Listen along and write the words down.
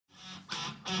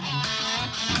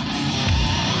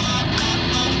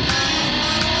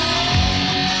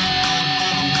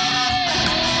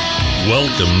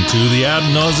Welcome to the Ad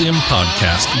Nauseam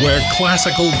podcast, where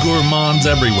classical gourmands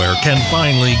everywhere can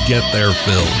finally get their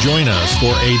fill. Join us for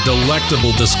a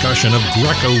delectable discussion of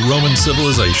Greco-Roman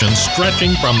civilization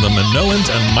stretching from the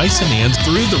Minoans and Mycenaeans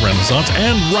through the Renaissance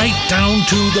and right down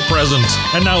to the present.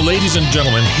 And now, ladies and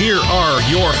gentlemen, here are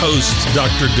your hosts,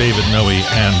 Dr. David Noe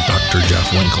and Dr. Jeff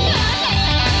Winkle.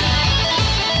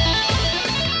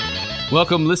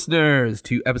 Welcome, listeners,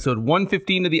 to episode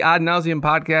 115 of the Ad Nauseam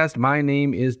podcast. My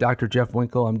name is Dr. Jeff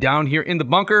Winkle. I'm down here in the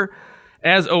bunker,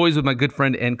 as always, with my good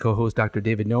friend and co-host, Dr.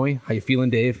 David Noe. How you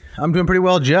feeling, Dave? I'm doing pretty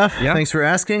well, Jeff. Yeah? Thanks for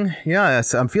asking. Yeah,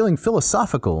 I'm feeling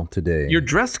philosophical today. You're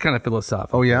dressed kind of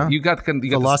philosophical. Oh, yeah? You got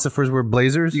Philosophers wear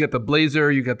blazers? You got the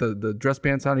blazer, you got the dress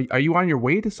pants on. Are you on your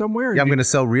way to somewhere? Yeah, I'm going to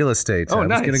sell real estate. Oh, I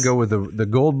was going to go with the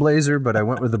gold blazer, but I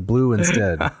went with the blue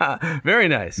instead. Very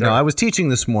nice. No, I was teaching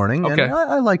this morning, Okay. and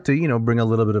I like to, bring a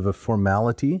little bit of a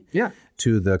formality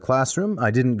to the classroom. I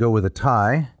didn't go with a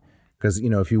tie because,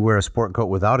 if you wear a sport coat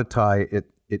without a tie, it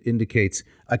indicates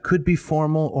I could be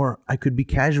formal or I could be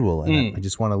casual, and I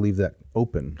just want to leave that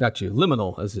open. Got you.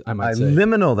 Liminal, as I might say.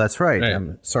 Liminal, that's right. Right.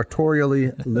 I'm sartorially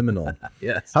liminal.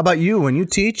 Yes. How about you? When you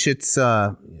teach, it's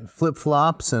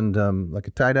flip-flops and like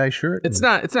a tie-dye shirt? It's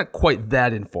not quite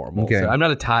that informal. Okay. So I'm not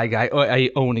a tie guy.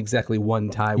 I own exactly one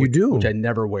tie, You do? which I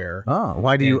never wear. Oh,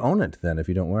 why do you own it then if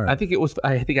you don't wear it? I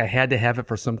think I had to have it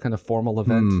for some kind of formal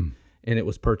event, and it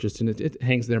was purchased, and it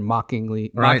hangs there mocking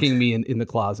me in the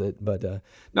closet. But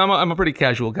no, I'm a pretty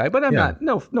casual guy, but I'm not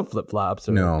no flip flops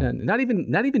or and not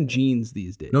even jeans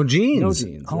these days. No jeans. No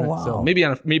jeans. Oh, right? wow. So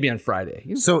maybe on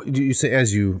Friday. So do you say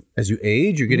as you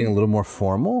age, you're getting a little more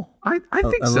formal? I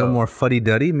think a so. little more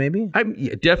fuddy-duddy, maybe?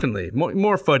 Definitely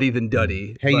more fuddy than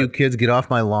duddy. Hey, you kids, get off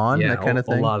my lawn, that kind of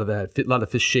thing? A lot of that. A lot of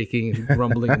fist shaking and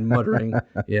grumbling and muttering.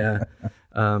 Yeah.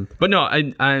 But no,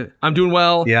 I'm doing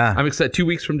well. Yeah. I'm excited. 2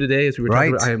 weeks from today, as we were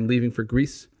talking about, I am leaving for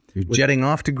Greece. You're jetting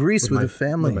off to Greece with the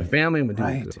family. With my family. I'm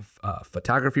doing a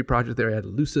photography project there at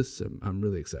Lucis. I'm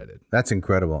really excited. That's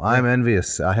incredible. I'm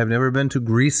envious. I have never been to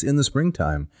Greece in the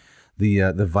springtime. The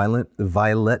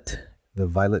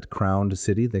violet crowned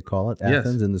city, they call it,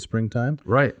 Athens, in the springtime.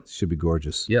 Right. It should be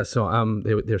gorgeous. Yeah. So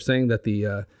they're saying that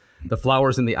the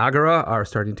flowers in the agora are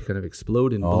starting to kind of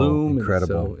explode and bloom.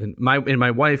 Incredible. And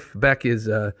my wife Beck is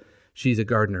she's a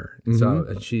gardener, and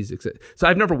so she's excited. So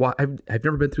I've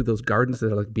never been through those gardens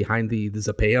that are like behind the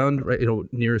Zapeion, right?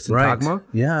 Near Syntagma. Right.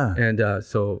 Yeah. And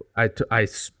so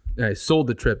I sold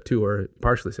the trip to her.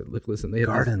 Partially said, "Look, listen, they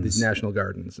have these national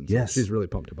gardens, and so she's really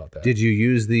pumped about that." Did you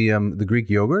use the Greek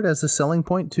yogurt as a selling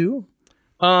point too?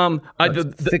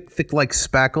 Thick like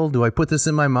spackle. Do I put this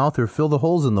in my mouth or fill the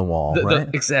holes in the wall?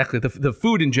 Exactly. The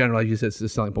food in general I use as a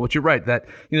selling point. But you're right that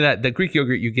that Greek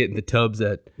yogurt you get in the tubs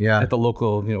at the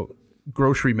local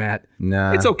grocery mat.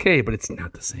 Nah. It's okay, but it's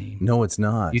not the same. No, it's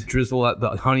not. You drizzle the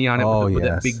honey on it with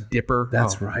that big dipper.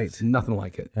 That's right. It's nothing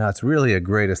like it. Yeah, it's really a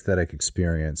great aesthetic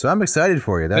experience. So I'm excited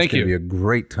for you. That's going to be a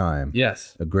great time.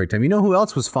 Yes. A great time. You know who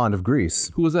else was fond of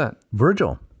Greece? Who was that?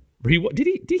 Virgil. He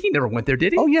never went there,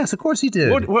 did he? Oh, yes, of course he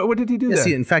did. What did he do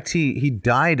there? In fact, he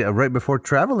died right before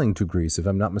traveling to Greece, if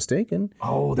I'm not mistaken.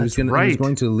 Oh, that's right. He was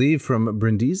going to leave from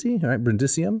Brindisi, right?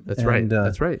 Brindisium. That's right.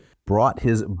 That's right. Brought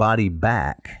his body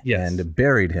back Yes. and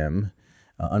buried him,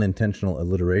 unintentional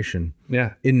alliteration,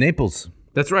 in Naples.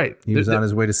 That's right. He was on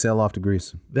his way to sail off to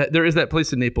Greece. There is that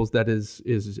place in Naples that is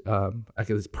I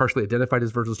guess partially identified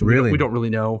as Virgil's tomb. Really? We don't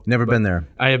really know. Never been there.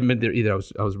 I haven't been there either.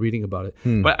 I was reading about it.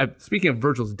 But speaking of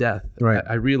Virgil's death, right.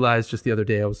 I realized just the other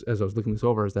day as I was looking this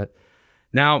over is that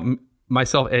now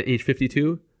myself at age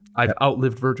 52, I've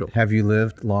outlived Virgil. Have you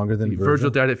lived longer than Virgil? Virgil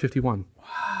died at 51.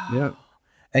 Wow. Yeah.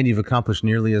 And you've accomplished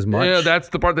nearly as much. Yeah, that's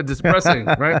the part that's depressing,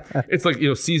 right? It's like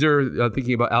Caesar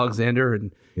thinking about Alexander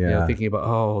and thinking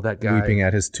about that guy weeping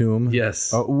at his tomb.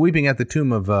 Yes, weeping at the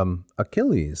tomb of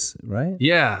Achilles, right?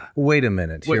 Yeah. Wait a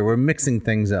minute, here we're mixing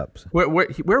things up. Where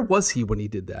was he when he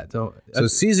did that? So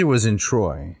Caesar was in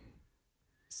Troy.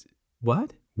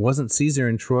 What? Wasn't Caesar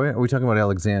in Troy? Are we talking about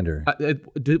Alexander?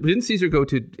 Didn't Caesar go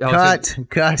to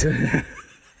Alexander?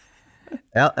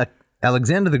 Cut.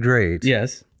 Alexander the Great.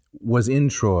 Yes. Was in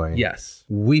Troy. Yes.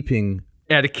 Weeping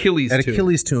at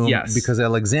Achilles' tomb. Yes. Because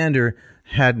Alexander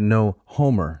had no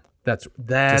Homer. That's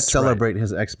to celebrate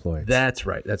his exploits. That's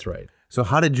right. That's right. So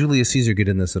how did Julius Caesar get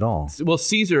in this at all? Well,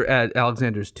 Caesar at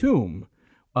Alexander's tomb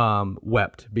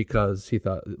wept because he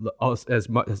thought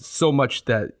so much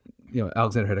that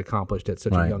Alexander had accomplished at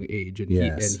such a young age, and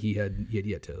he had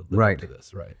yet to live up to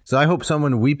this. Right. So I hope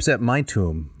someone weeps at my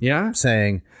tomb. Yeah.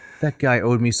 Saying that guy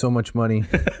owed me so much money.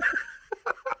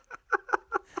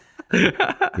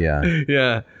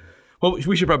 Yeah. Well,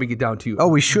 we should probably get down to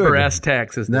we should. brass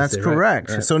tacks. That's correct.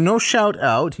 Right? So no shout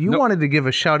out. You wanted to give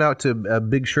a shout out to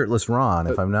Big Shirtless Ron,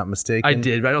 if I'm not mistaken. I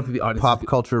did, but I don't think the audience... Pop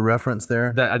culture reference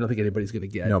there? That I don't think anybody's going to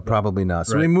get. No, probably not.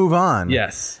 So we move on.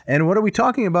 Yes. And what are we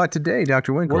talking about today,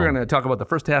 Dr. Winkle? We're going to talk about the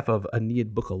first half of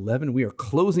Aeneid, Book 11. We are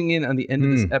closing in on the end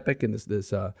of this epic and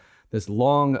this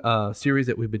long series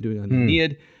that we've been doing on the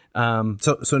Aeneid.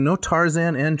 So no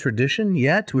Tarzan and tradition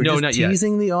yet? We're just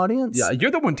teasing the audience? Yeah, you're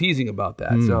the one teasing about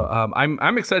that. So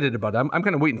I'm excited about it. I'm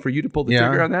kind of waiting for you to pull the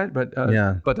trigger on that, but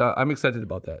I'm excited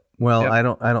about that. Well, I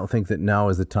don't think that now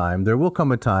is the time. There will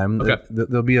come a time. Okay.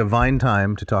 There'll be a Vine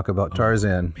time to talk about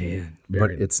Tarzan. Man,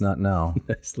 but it's not now.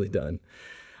 Nicely done.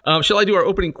 Shall I do our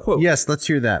opening quote? Yes, let's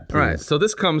hear that, please. All right. So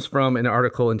this comes from an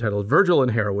article entitled "Virgil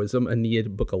and Heroism: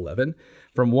 Aeneid, Book 11,"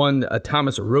 from one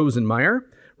Thomas Rosenmeyer.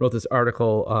 Wrote this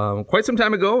article quite some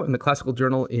time ago in the Classical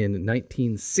Journal in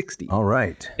 1960. All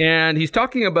right. And he's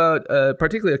talking about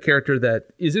particularly a character that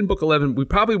is in Book 11. We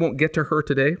probably won't get to her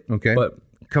today. Okay. But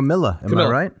Camilla, am I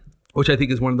right? Which I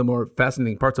think is one of the more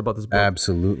fascinating parts about this book.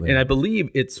 Absolutely. And I believe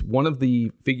it's one of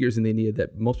the figures in the Aeneid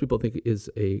that most people think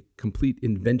is a complete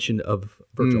invention of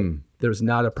Virgil. There's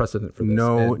not a precedent for this.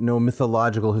 No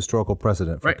mythological historical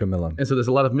precedent for Camilla. And so there's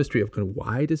a lot of mystery of kind of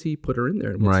why does he put her in there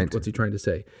and what's he trying to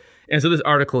say? And so this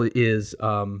article is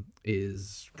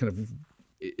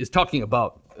talking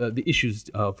about the issues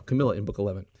of Camilla in Book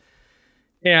 11.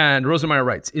 And Rosenmeyer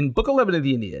writes, in Book 11 of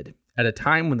the Aeneid, at a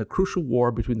time when the crucial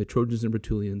war between the Trojans and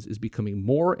Rutulians is becoming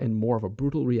more and more of a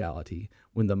brutal reality,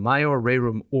 when the Maior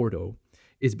Rerum Ordo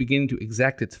is beginning to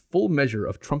exact its full measure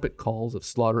of trumpet calls of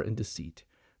slaughter and deceit,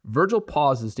 Virgil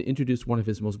pauses to introduce one of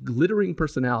his most glittering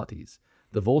personalities,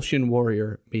 the Volscian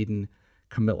warrior maiden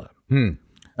Camilla.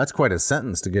 That's quite a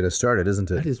sentence to get us started, isn't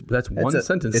it? That's one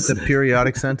sentence. It's a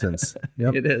periodic sentence.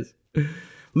 Yep. It is.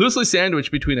 Loosely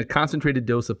sandwiched between a concentrated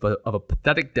dose of a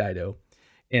pathetic Dido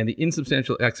and the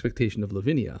insubstantial expectation of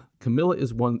Lavinia, Camilla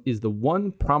is the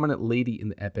one prominent lady in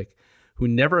the epic who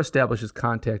never establishes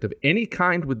contact of any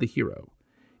kind with the hero.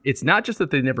 It's not just that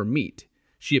they never meet.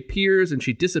 She appears and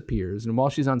she disappears, and while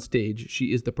she's on stage,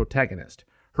 she is the protagonist.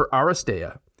 Her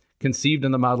Aristeia, conceived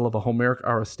on the model of a Homeric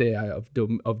Aristeia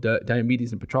of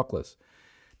Diomedes and Patroclus,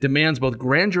 demands both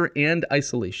grandeur and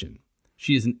isolation.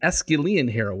 She is an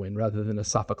Aeschylean heroine rather than a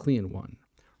Sophoclean one.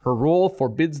 Her role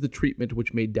forbids the treatment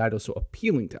which made Dido so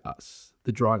appealing to us,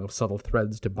 the drawing of subtle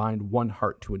threads to bind one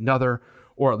heart to another,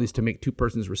 or at least to make two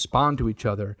persons respond to each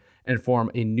other and form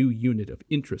a new unit of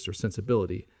interest or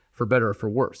sensibility, for better or for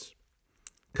worse.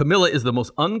 Camilla is the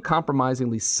most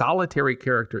uncompromisingly solitary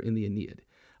character in the Aeneid,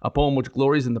 a poem which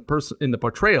glories in the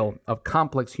portrayal of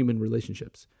complex human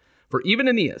relationships. For even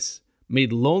Aeneas,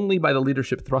 made lonely by the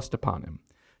leadership thrust upon him,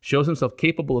 shows himself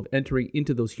capable of entering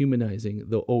into those humanizing,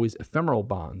 though always ephemeral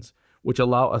bonds, which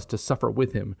allow us to suffer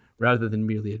with him rather than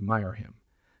merely admire him.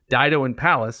 Dido and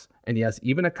Pallas, and yes,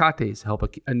 even Achates, help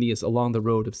Aeneas along the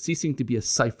road of ceasing to be a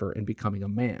cipher and becoming a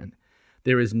man.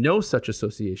 There is no such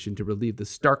association to relieve the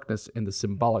starkness and the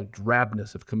symbolic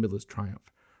drabness of Camilla's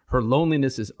triumph. Her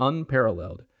loneliness is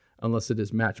unparalleled, unless it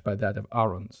is matched by that of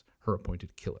Aaron's, her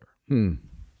appointed killer.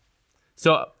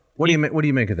 So, what do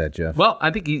you make of that, Jeff? Well, I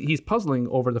think he's puzzling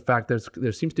over the fact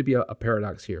there seems to be a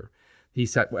paradox here. He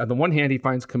said, on the one hand, he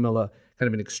finds Camilla kind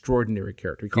of an extraordinary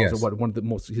character. He calls her one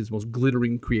of his most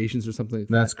glittering creations or something like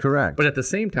that. That's correct. But at the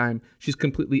same time, she's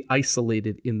completely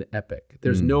isolated in the epic.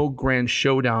 There's no grand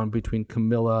showdown between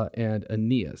Camilla and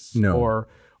Aeneas, or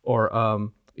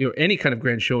any kind of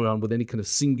grand showdown with any kind of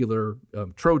singular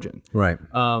Trojan. Right.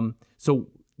 So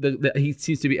he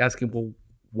seems to be asking, well,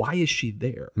 why is she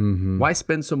there? Why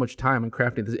spend so much time in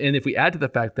crafting this? And if we add to the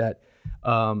fact that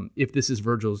if this is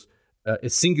Virgil's a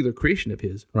singular creation of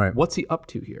his, what's he up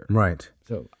to here? Right.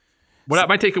 So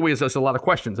my takeaway is there's a lot of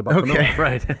questions about Camilla.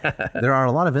 Right. There are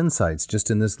a lot of insights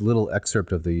just in this little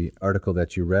excerpt of the article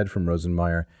that you read from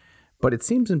Rosenmeyer, but it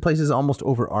seems in places almost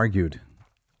over-argued.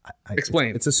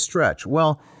 Explain. It's a stretch.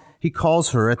 Well, he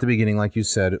calls her at the beginning, like you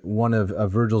said, one of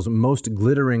Virgil's most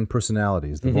glittering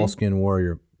personalities, the Volscian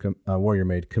warrior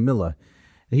maid Camilla.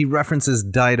 He references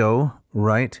Dido,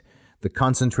 right? The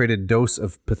concentrated dose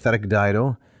of pathetic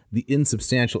Dido, the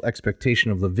insubstantial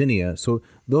expectation of Lavinia. So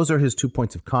those are his 2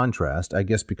 points of contrast, I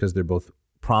guess, because they're both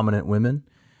prominent women.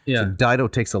 Yeah. So Dido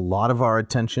takes a lot of our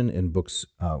attention in books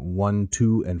 1,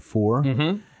 2, and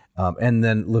 4. And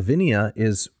then Lavinia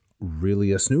is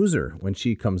really a snoozer when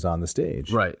she comes on the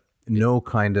stage. Right. No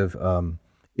kind of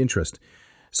interest.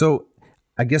 So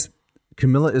I guess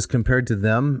Camilla is compared to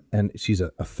them, and she's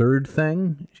a third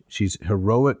thing. She's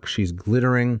heroic. She's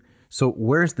glittering. So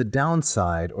where's the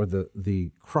downside or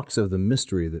the crux of the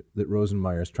mystery that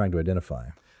Rosenmeyer is trying to identify?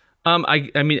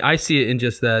 I mean, I see it in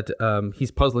just that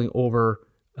he's puzzling over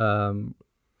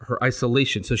her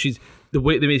isolation. So she's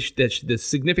the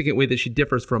significant way that she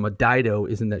differs from a Dido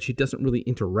is in that she doesn't really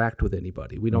interact with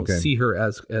anybody. We don't see her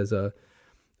as a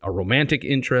romantic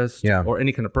interest or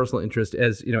any kind of personal interest.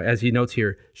 As you know, as he notes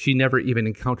here, she never even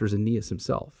encounters Aeneas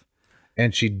himself.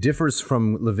 And she differs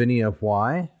from Lavinia.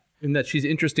 Why? In that she's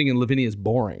interesting and Lavinia's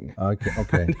boring.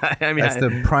 Okay. I mean, that's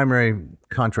the primary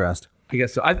contrast. I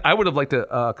guess so. I would have liked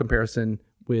a comparison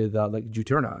with like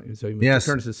Juturna. So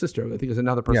Juturna's sister, I think, is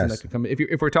another person that could come.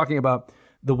 If we're talking about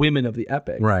the women of the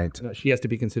epic, right? She has to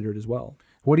be considered as well.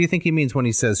 What do you think he means when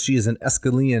he says she is an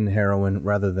Aeschylean heroine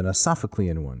rather than a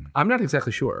Sophoclean one? I'm not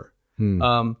exactly sure. I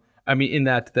mean, in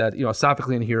that a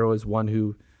Sophoclean hero is one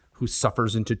who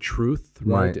suffers into truth,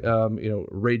 right?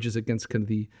 Rages against kind of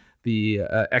the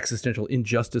existential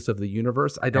injustice of the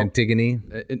universe. Antigone,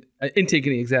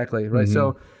 exactly, right?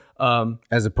 So,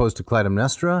 as opposed to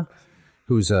Clytemnestra,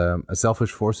 who's a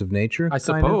selfish force of nature, I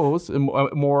suppose.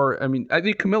 More, I mean, I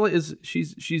think Camilla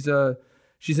she's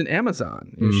an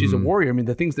Amazon. She's a warrior. I mean,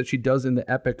 the things that she does in the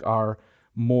epic are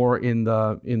more in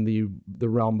the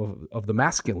realm of the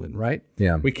masculine, right?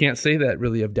 Yeah. We can't say that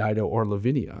really of Dido or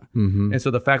Lavinia. And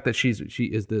so the fact that she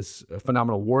is this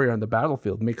phenomenal warrior on the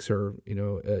battlefield makes her,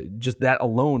 just that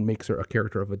alone makes her a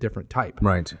character of a different type.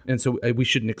 Right. And so we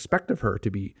shouldn't expect of her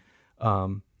to be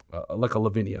like a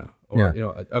Lavinia or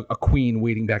a queen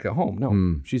waiting back at home.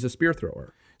 No, she's a spear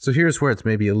thrower. So here's where it's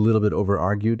maybe a little bit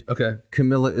over-argued. Okay.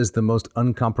 Camilla is the most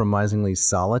uncompromisingly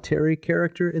solitary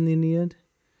character in the Aeneid,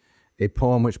 a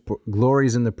poem which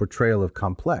glories in the portrayal of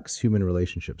complex human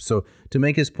relationships. So to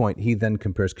make his point, he then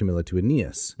compares Camilla to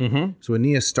Aeneas. So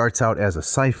Aeneas starts out as a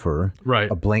cipher,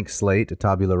 right, a blank slate, a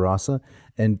tabula rasa,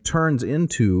 and turns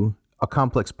into a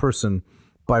complex person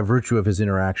by virtue of his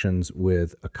interactions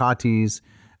with Achates,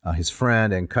 his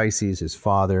friend, Anchises, his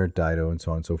father, Dido, and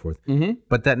so on and so forth.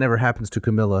 But that never happens to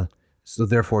Camilla, so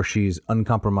therefore she's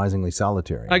uncompromisingly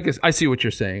solitary. I guess I see what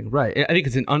you're saying. Right. I think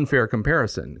it's an unfair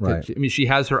comparison. Right. I mean, she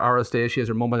has her Aristeia, she has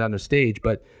her moment on the stage,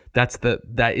 but that's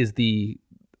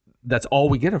all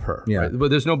we get of her. Yeah. Right? But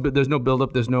there's no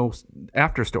build-up, there's no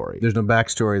after story. There's no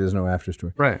backstory, there's no after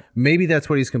story. Right. Maybe that's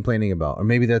what he's complaining about, or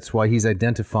maybe that's why he's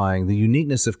identifying the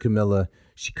uniqueness of Camilla.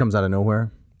 She comes out of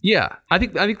nowhere. Yeah, I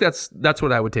think that's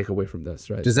what I would take away from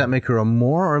this, right? Does that make her a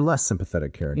more or less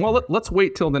sympathetic character? Well, let's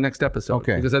wait till the next episode,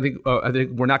 okay? Because I think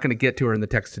we're not going to get to her in the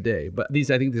text today. But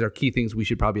I think these are key things we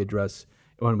should probably address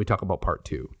when we talk about part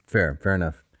 2. Fair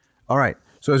enough. All right.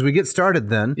 So as we get started,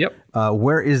 then,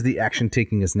 where is the action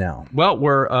taking us now? Well,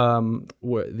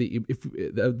 if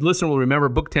the listener will remember,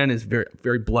 Book 10 is very,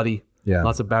 very bloody. Yeah,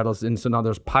 lots of battles, and so now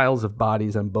there's piles of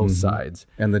bodies on both sides,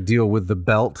 and the deal with the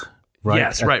belt. Right?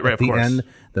 Yes, right. At of course. End,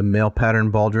 the male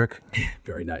pattern baldric.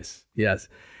 Very nice. Yes.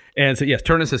 And so, yes,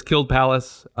 Turnus has killed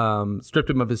Pallas, stripped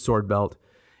him of his sword belt,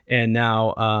 and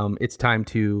now it's time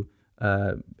to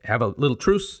have a little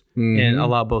truce and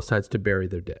allow both sides to bury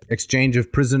their dead. Exchange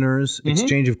of prisoners,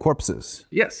 exchange of corpses.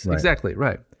 Yes, exactly.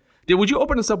 Right. Would you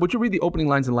open us up? Would you read the opening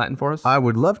lines in Latin for us? I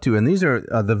would love to. And these are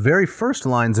the very first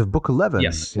lines of Book 11,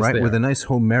 right? With a nice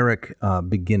Homeric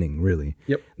beginning, really.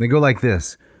 Yep. They go like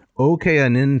this. Oce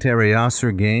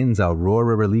aninteriasur gens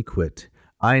aurora reliquit,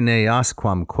 Aeneas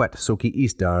quam quet soci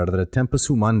istar the tempus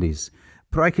humandis,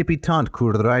 praecipitant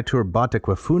cur raitur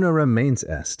bateque funera mens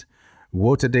est,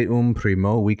 vota deum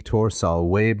primo victor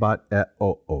salvebat et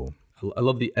o. I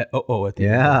love the o at the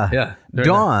end. Yeah.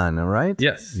 Dawn, right?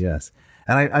 Yes.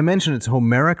 And I mentioned it's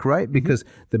Homeric, right? Because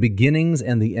the beginnings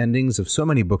and the endings of so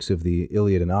many books of the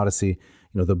Iliad and Odyssey,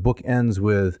 the book ends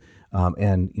with,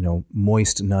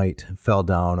 moist night fell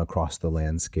down across the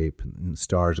landscape, and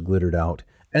stars glittered out.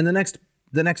 And the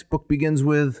next book begins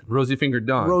with Rosy-fingered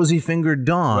dawn.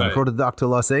 Right.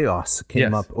 Protodactylos Eos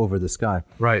came up over the sky.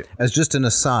 Right. As just an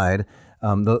aside,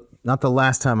 not the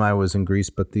last time I was in Greece,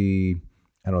 but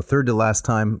third to last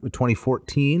time,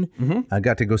 2014, I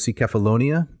got to go see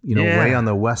Kephallonia, way on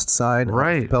the west side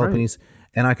of Peloponnese. Right.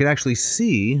 And I could actually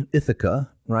see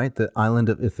Ithaca, right? The island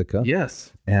of Ithaca.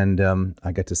 Yes. And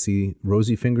I got to see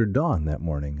Rosy-fingered dawn that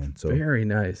morning. And so very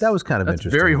nice. That was kind of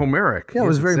interesting. Very Homeric. Yeah, it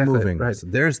was very moving. Right. So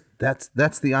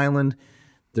that's the island.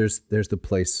 There's the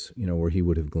place, where he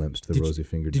would have glimpsed the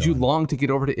Rosy-fingered dawn. Did you long to get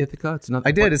over to Ithaca?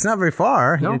 I did. It's not very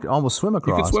far. No? You could almost swim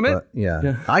across. You could swim it?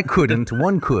 Yeah. I couldn't.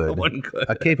 One could. One could.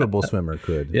 A capable swimmer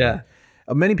could. Yeah.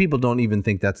 Many people don't even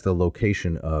think that's the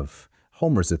location of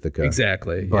Homer's Ithaca.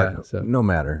 Exactly. But no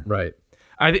matter. Right.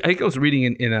 I think I was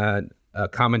reading in a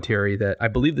commentary that I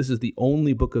believe this is the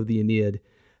only book of the Aeneid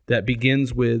that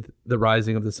begins with the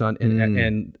rising of the sun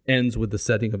and ends with the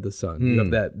setting of the sun. You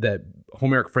have that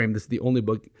Homeric frame. This is the only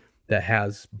book that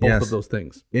has both of those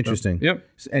things. Interesting. Yep.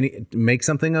 Make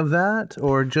something of that,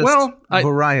 or just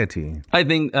variety? I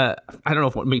think I don't know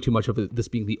if I want to make too much of this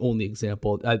being the only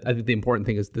example. I think the important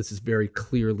thing is this is very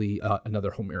clearly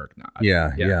another Homeric nod.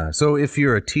 Yeah. So if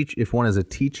you're if one is a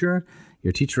teacher,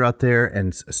 you're a teacher out there,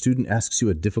 and a student asks you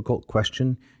a difficult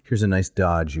question, here's a nice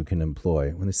dodge you can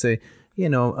employ. When they say,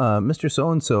 Mr.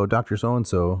 So-and-so, Dr.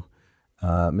 So-and-so,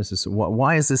 Mrs.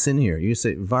 Why is this in here? You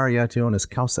say variationis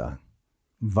causa.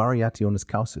 Variationis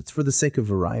causa. It's for the sake of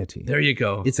variety. There you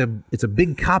go. It's a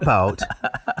big cop out,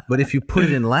 but if you put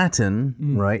it in Latin,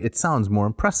 right, it sounds more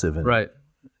impressive and right.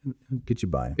 Get you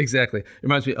by. Exactly. It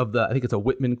reminds me of I think it's a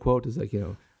Whitman quote. It's like,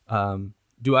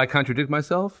 do I contradict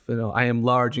myself? I am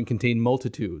large and contain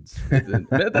multitudes.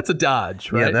 That's a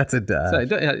dodge, right? Yeah, that's a dodge.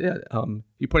 So,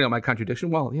 you point out my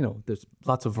contradiction. Well, there's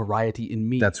lots of variety in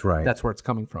me. That's right. That's where it's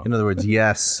coming from. In other words,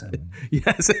 yes.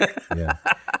 Yes. Yeah.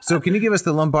 So can you give us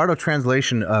the Lombardo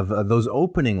translation of those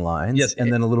opening lines? Yes.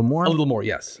 And then a little more? A little more,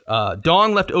 yes.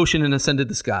 Dawn left ocean and ascended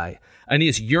the sky.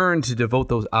 Aeneas yearned to devote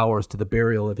those hours to the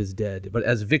burial of his dead. But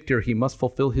as victor, he must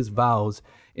fulfill his vows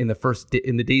in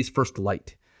the day's first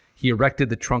light. He erected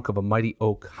the trunk of a mighty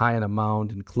oak high on a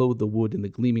mound and clothed the wood in the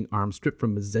gleaming arm stripped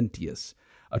from Mezentius,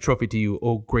 a trophy to you,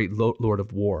 O great lord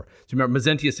of war. So remember,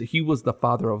 Mezentius, he was the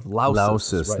father of Lausus.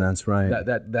 Lausus, right? That's right.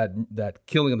 That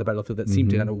killing on the battlefield that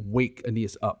seemed to kind of wake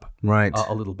Aeneas up, right,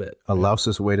 a little bit. A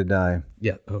Lausus way to die.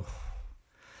 Yeah. Oh.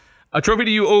 A trophy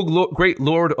to you, O great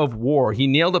lord of war. He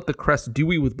nailed up the crest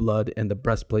dewy with blood, and the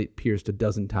breastplate pierced a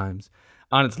dozen times.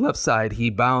 On its left side, he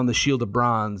bound the shield of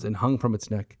bronze and hung from its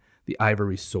neck the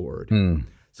ivory sword.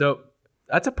 So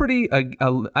that's a pretty. I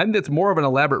think it's more of an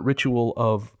elaborate ritual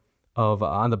of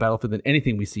on the battlefield than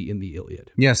anything we see in the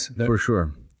Iliad. Yes, for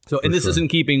sure. So, and this is in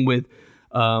keeping with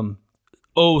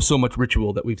so much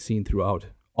ritual that we've seen throughout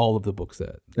all of the books.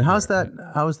 How's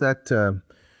that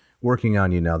working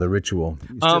on you now? The ritual.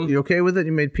 You okay with it?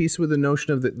 You made peace with the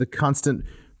notion of the constant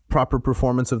proper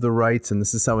performance of the rites, and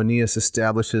this is how Aeneas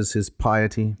establishes his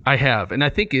piety. I have, and I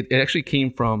think it actually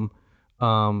came from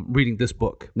reading this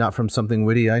book. Not from something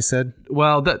witty I said?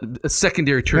 Well,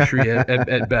 secondary, tertiary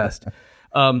at best.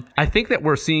 I think that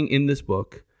we're seeing in this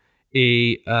book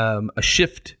a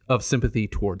shift of sympathy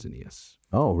towards Aeneas.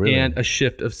 Oh, really? And a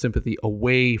shift of sympathy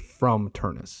away from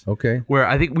Turnus. Okay. Where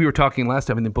I think we were talking last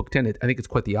time in the book 10, I think it's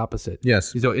quite the opposite.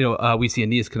 Yes. So, we see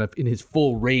Aeneas kind of in his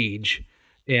full rage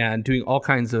and doing all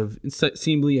kinds of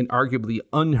seemingly and arguably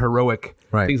unheroic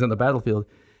things on the battlefield.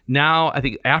 Now, I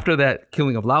think after that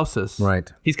killing of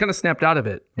Lausus, he's kind of snapped out of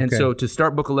it. And so to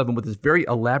start Book 11 with this very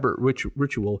elaborate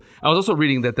ritual, I was also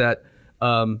reading that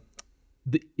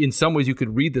in some ways you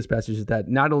could read this passage that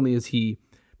not only is he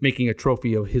making a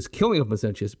trophy of his killing of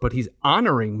Mezentius, but he's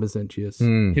honoring Mezentius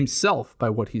himself by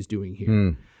what he's doing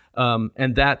here.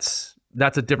 And that's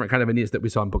a different kind of Aeneas that we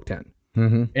saw in Book 10.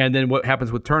 Mm-hmm. And then what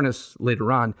happens with Turnus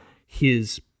later on,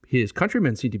 his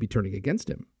countrymen seem to be turning against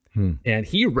him. And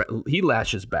he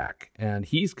lashes back, and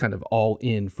he's kind of all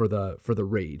in for the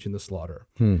rage and the slaughter.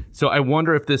 So I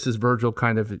wonder if this is Virgil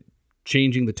kind of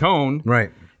changing the tone,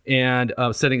 and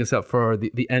setting us up for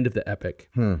the end of the epic.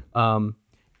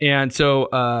 And so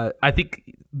I think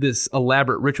this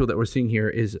elaborate ritual that we're seeing here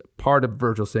is part of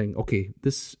Virgil saying, okay,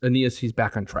 this Aeneas, he's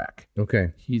back on track.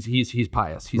 Okay, he's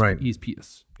pious. He's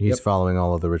pious. He's following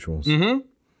all of the rituals. Mm-hmm.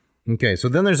 Okay, so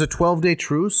then there's a 12-day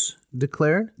truce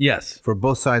declared? Yes. For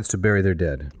both sides to bury their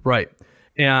dead. Right.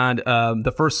 And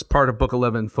the first part of Book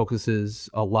 11 focuses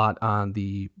a lot on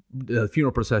the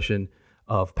funeral procession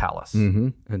of Pallas. Mm-hmm.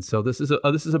 And so this is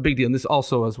a big deal. And this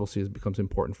also, as we'll see, becomes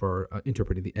important for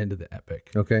interpreting the end of the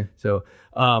epic. Okay. So,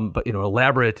 but,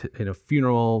 elaborate,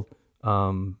 funeral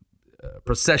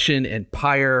procession and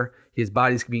pyre. His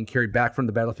body's being carried back from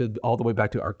the battlefield all the way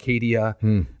back to Arcadia.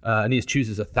 Aeneas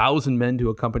chooses 1,000 men to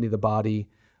accompany the body.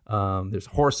 There's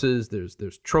horses.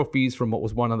 There's trophies from what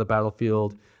was won on the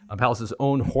battlefield. Pallas'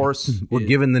 own horse. We're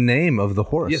given the name of the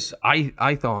horse. Yes,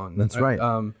 Aethon. That's right.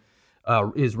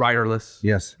 Is riderless.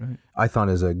 Yes. Right.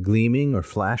 Aethon is a gleaming or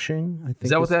flashing, I think. Is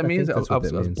that what that means? I was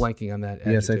blanking on that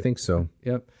adjective. Yes, I think so.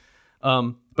 Yep.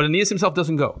 But Aeneas himself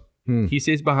doesn't go. He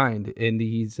stays behind, and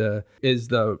he's the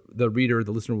reader,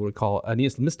 the listener would recall,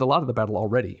 Aeneas missed a lot of the battle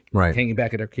already, hanging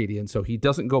back at Arcadia, and so he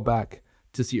doesn't go back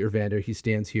to see Evander. He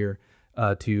stands here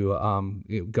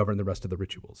to govern the rest of the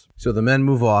rituals. So the men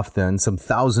move off then, some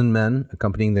 1,000 men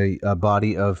accompanying the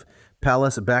body of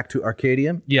Pallas back to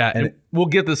Arcadia. Yeah, and we'll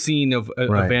get the scene of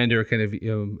Evander kind of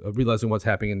realizing what's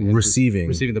happening and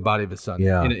receiving the body of his son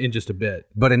in just a bit.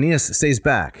 But Aeneas stays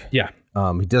back. Yeah.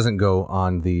 He doesn't go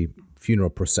on the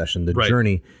funeral procession, the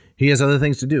journey. He has other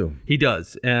things to do. He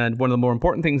does. And one of the more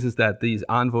important things is that these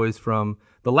envoys from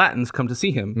the Latins come to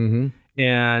see him,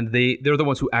 and they're the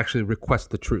ones who actually request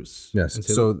the truce. Yes.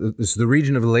 So this is the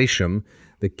region of Latium.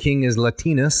 The king is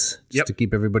Latinus, just to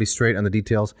keep everybody straight on the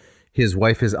details. His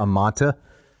wife is Amata,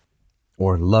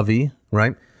 or Lovey,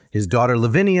 right? His daughter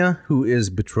Lavinia, who is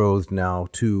betrothed now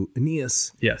to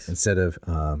Aeneas, instead of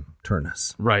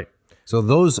Turnus. Right. So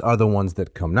those are the ones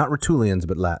that come, not Rutulians,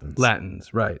 but Latins.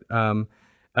 Latins, right.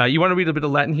 You want to read a bit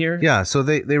of Latin here? Yeah, so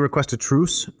they request a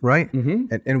truce, right?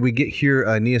 And we get here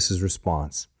Aeneas'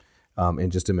 response in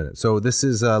just a minute. So this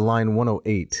is line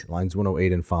 108, lines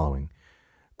 108 and following.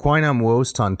 Quaenam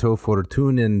vos tanto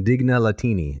fortunem digna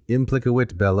Latini,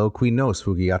 implicavit bello qui nos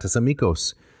fugiatis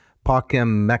amicos, pacem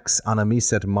mex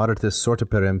anamiset martis sorta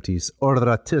peremptis,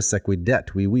 ordratis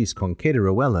equidet vivis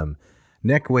concedere velem,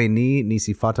 neque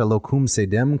nisi fata locum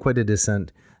sedem quid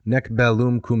descent, nec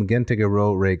bellum cum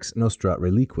gentegero rex nostra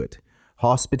reliquit.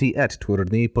 Hospiti et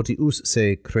turni potius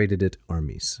se credidit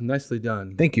armis. Nicely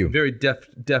done. Thank you. Very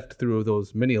deft through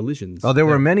those many elisions. Oh, there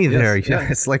were many there. Yeah.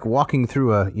 It's like walking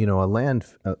through a land,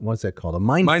 what's that called? A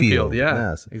minefield.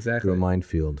 Yes, exactly. Through a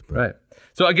minefield. Right.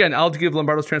 So again, I'll give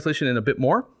Lombardo's translation in a bit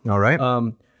more. All right.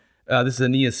 This is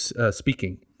Aeneas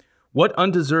speaking. What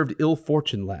undeserved ill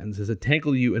fortune, Latins, has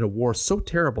entangled you in a war so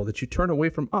terrible that you turn away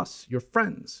from us, your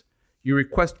friends? You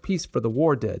request peace for the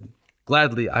war dead.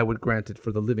 Gladly I would grant it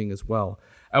for the living as well.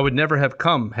 I would never have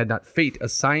come had not fate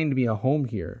assigned me a home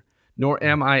here. Nor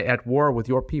am I at war with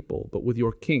your people, but with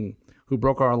your king, who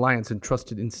broke our alliance and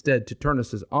trusted instead to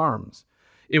Turnus' arms.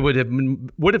 It would have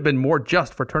been more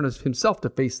just for Turnus himself to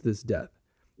face this death.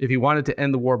 If he wanted to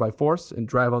end the war by force and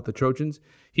drive out the Trojans,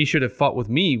 he should have fought with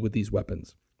me with these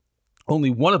weapons.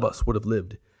 Only one of us would have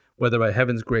lived, whether by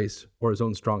heaven's grace or his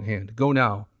own strong hand. Go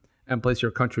now and place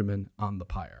your countrymen on the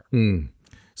pyre.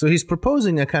 So he's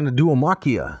proposing a kind of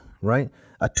duomachia, right?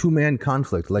 A two-man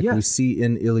conflict like we see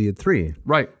in Iliad 3.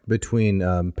 Right.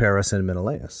 Between Paris and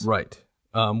Menelaus. Right.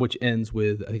 Which ends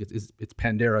with, I think it's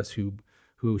Pandarus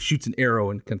who shoots an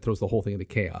arrow and kind of throws the whole thing into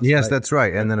chaos. Yes, that's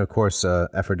right. And then, of course,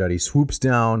 Aphrodite swoops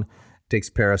down, takes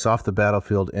Paris off the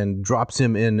battlefield, and drops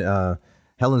him in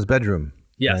Helen's bedroom.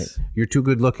 Yes. Right? You're too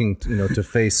good looking, to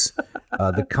face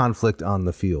the conflict on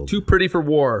the field. Too pretty for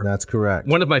war. That's correct.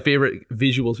 One of my favorite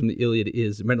visuals from the Iliad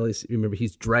is Menelaus. Remember,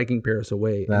 he's dragging Paris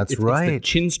away. That's right. It's the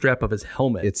chin strap of his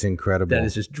helmet. It's incredible. That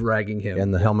is just dragging him.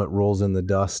 And the helmet rolls in the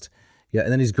dust. Yeah,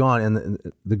 and then he's gone. And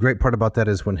the great part about that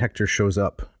is when Hector shows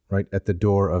up, right, at the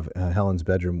door of Helen's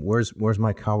bedroom. Where's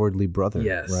my cowardly brother?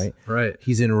 Yes. Right.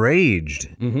 He's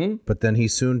enraged. But then he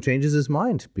soon changes his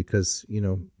mind because,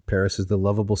 Paris is the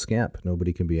lovable scamp.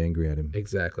 Nobody can be angry at him.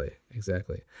 Exactly.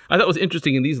 I thought was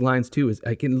interesting in these lines too is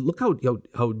I can look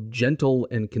how gentle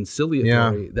and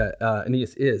conciliatory that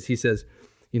Aeneas is. He says,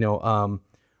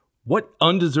 what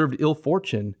undeserved ill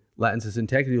fortune, Latins, has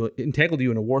entangled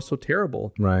you in a war so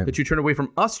terrible that you turn away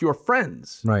from us, your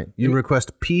friends. Right. You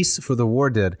request peace for the war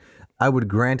dead. I would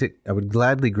grant it. I would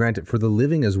gladly grant it for the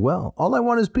living as well. All I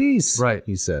want is peace. Right.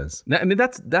 He says. Now, I mean,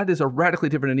 that is a radically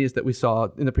different Aeneas that we saw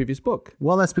in the previous book.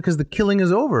 Well, that's because the killing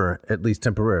is over, at least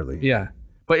temporarily. Yeah,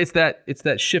 but it's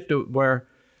that shift where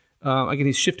again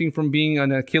he's shifting from being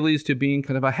an Achilles to being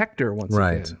kind of a Hector once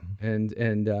again.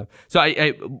 And so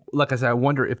I like I said, I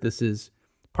wonder if this is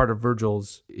part of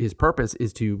his purpose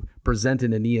is to present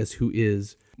an Aeneas who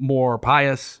is more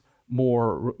pious,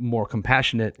 more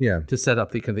compassionate, to set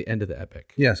up the end of the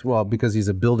epic. Yes, well, because he's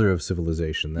a builder of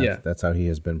civilization. That's how he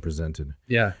has been presented.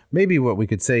 Yeah. Maybe what we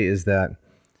could say is that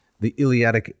the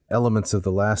Iliadic elements of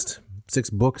the last 6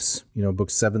 books,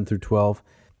 books 7 through 12,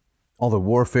 all the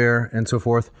warfare and so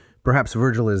forth, perhaps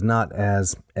Virgil is not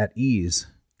as at ease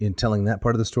in telling that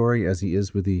part of the story as he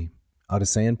is with the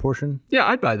Odyssean portion. Yeah,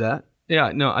 I'd buy that.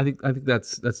 Yeah, no, I think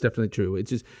that's definitely true. It's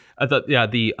just I thought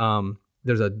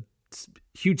there's a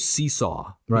huge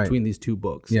seesaw between these two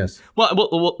books. Yes. Well,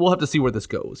 we'll have to see where this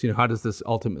goes. How does this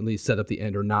ultimately set up the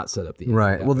end or not set up the end?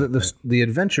 Right. Well, the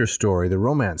adventure story, the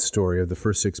romance story of the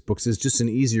first 6 books is just an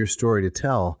easier story to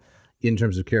tell in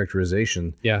terms of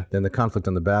characterization than the conflict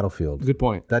on the battlefield. Good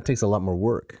point. That takes a lot more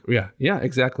work. Yeah,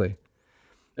 exactly.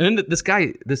 And then this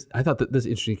guy, I thought that this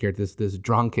interesting character, this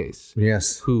Dronces,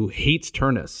 yes, who hates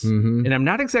Turnus, and I'm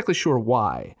not exactly sure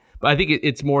why, but I think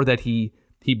it's more that he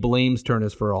blames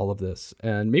Turnus for all of this,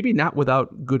 and maybe not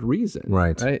without good reason,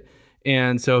 right?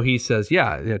 And so he says,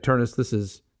 Turnus, this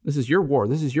is your war,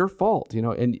 this is your fault,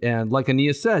 and like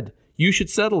Aeneas said, you should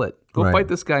settle it. Go fight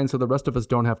this guy, and so the rest of us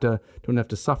don't have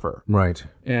to suffer, right?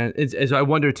 And so I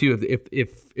wonder too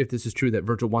if this is true that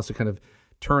Virgil wants to kind of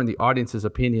turn the audience's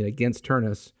opinion against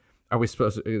Turnus. Are we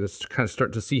supposed to kind of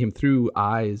start to see him through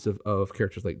eyes of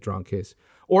characters like Dronces?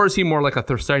 Or is he more like a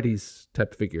Thersites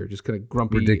type figure, just kind of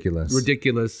grumpy,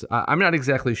 ridiculous? I'm not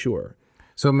exactly sure.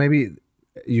 So maybe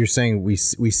you're saying we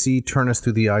see Turnus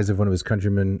through the eyes of one of his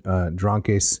countrymen,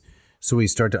 Dronces. So we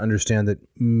start to understand that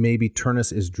maybe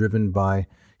Turnus is driven by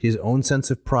his own sense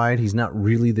of pride. He's not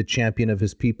really the champion of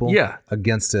his people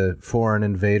against a foreign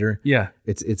invader. Yeah.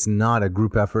 It's not a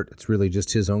group effort. It's really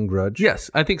just his own grudge. Yes,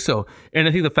 I think so. And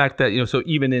I think the fact that, so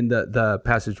even in the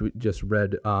passage we just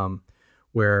read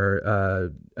where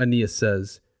Aeneas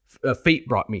says, fate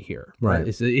brought me here. Right.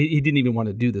 He didn't even want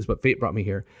to do this, but fate brought me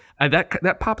here. And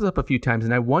that pops up a few times.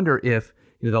 And I wonder if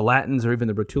the Latins or even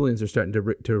the Rutulians are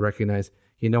starting to recognize,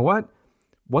 you know what?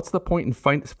 What's the point in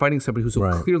fighting somebody who's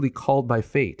so clearly called by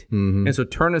fate? Mm-hmm. And so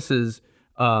Turnus's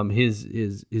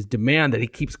his demand that he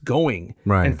keeps going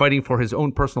and fighting for his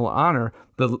own personal honor,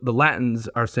 the Latins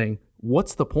are saying,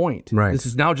 what's the point? Right. This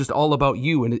is now just all about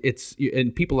you,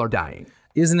 and people are dying.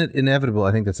 Isn't it inevitable?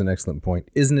 I think that's an excellent point.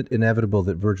 Isn't it inevitable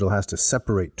that Virgil has to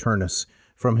separate Turnus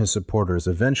from his supporters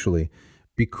eventually,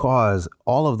 because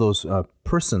all of those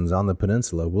persons on the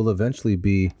peninsula will eventually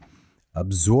be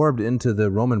absorbed into the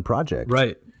Roman project.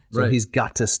 Right. So he's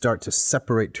got to start to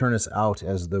separate Turnus out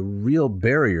as the real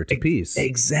barrier to peace.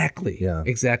 Exactly. Yeah.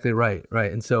 Exactly right. Right.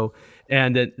 And so,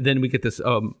 and then we get this,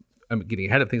 I'm getting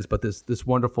ahead of things, but this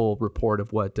wonderful report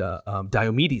of what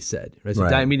Diomedes said. Right. So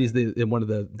Diomedes, one of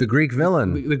the Greek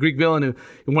villain, the Greek villain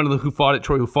who fought at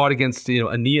Troy, who fought against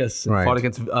Aeneas, and fought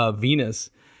against Venus.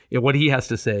 What he has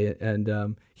to say,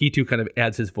 and he too kind of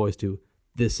adds his voice to.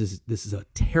 This is a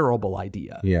terrible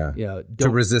idea. Yeah. To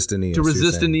resist Aeneas. To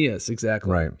resist Aeneas,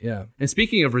 exactly. Right. Yeah. And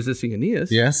speaking of resisting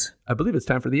Aeneas, yes, I believe it's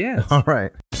time for the ads. All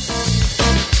right.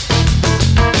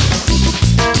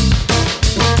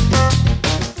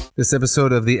 This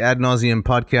episode of the Ad Nauseam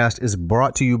podcast is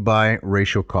brought to you by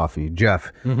Ratio Coffee.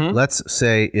 Jeff, let's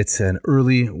say it's an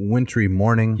early wintry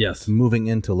morning. Yes. Moving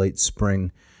into late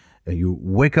spring. You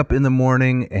wake up in the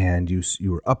morning and you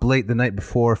were up late the night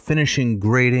before, finishing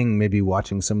grading, maybe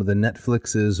watching some of the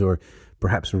Netflixes or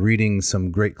perhaps reading some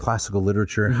great classical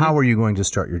literature. Mm-hmm. How are you going to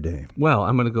start your day? Well,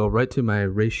 I'm going to go right to my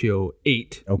Ratio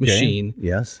 8 machine.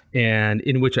 Yes. And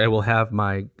in which I will have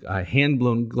my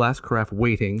hand-blown glass carafe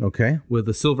waiting. Okay. With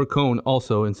a silver cone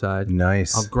also inside.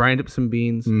 Nice. I'll grind up some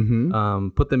beans,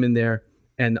 put them in there,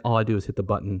 and all I do is hit the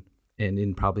button, and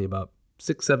in probably about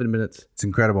 6-7 minutes. It's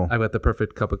incredible. I've got the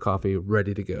perfect cup of coffee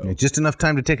ready to go. Just enough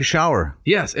time to take a shower.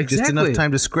 Yes, exactly. Just enough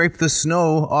time to scrape the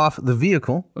snow off the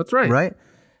vehicle. That's right. Right?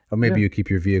 Or maybe you keep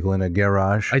your vehicle in a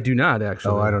garage. I do not,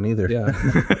 actually. Oh, I don't either. Yeah.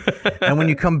 And when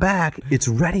you come back, it's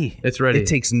ready. It's ready. It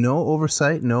takes no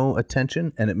oversight, no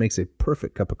attention, and it makes a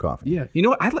perfect cup of coffee. Yeah. You know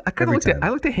what? I kind of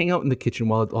like to hang out in the kitchen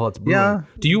while it's brewing. Yeah.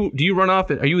 Do you run off?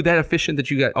 Are you that efficient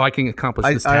that you got? I can accomplish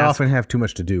this task. I often have too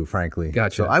much to do, frankly.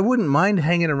 Gotcha. So I wouldn't mind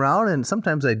hanging around, and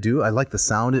sometimes I do. I like the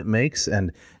sound it makes,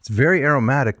 and it's very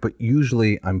aromatic. But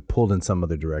usually, I'm pulled in some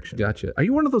other direction. Gotcha. Are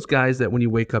you one of those guys that when you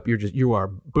wake up, you are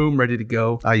boom ready to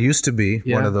go? I used to be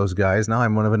one of those guys. Now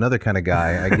I'm one of another kind of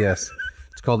guy, I guess.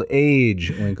 It's called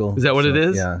age, Winkle. Is that what it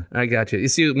is? Yeah. I got you. You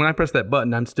see, when I press that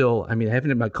button, I haven't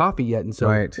had my coffee yet, and so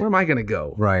where am I going to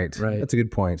go? Right. That's a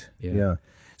good point. Yeah.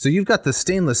 So you've got the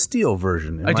stainless steel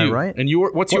version, am I right? And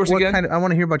what's yours again? I want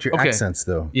to hear about your accents,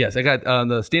 though. Yes, I got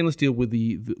the stainless steel with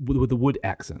the wood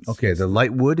accents. Okay, yes. The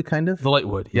light wood kind of? The light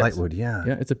wood, yes. Light wood, yeah.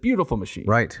 Yeah, it's a beautiful machine.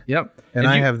 Right. Yep. And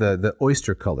I have the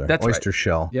oyster color, that's oyster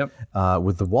shell,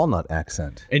 with the walnut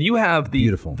accent. And you have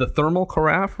the thermal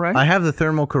carafe, right? I have the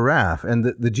thermal carafe, and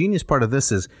the genius part of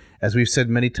this is, as we've said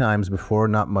many times before,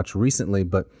 not much recently,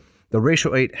 but the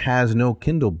Ratio 8 has no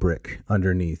Kindle brick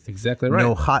underneath. Exactly right.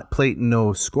 No hot plate,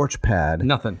 no scorch pad.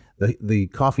 Nothing. The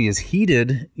coffee is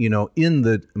heated, in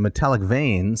the metallic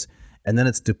veins, and then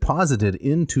it's deposited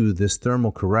into this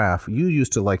thermal carafe. You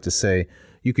used to like to say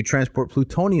you could transport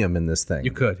plutonium in this thing.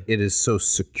 You could. It is so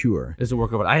secure. It's a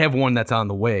work of art. I have one that's on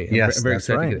the way. Yes, I'm very that's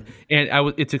excited right. to get it.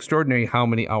 And it's extraordinary how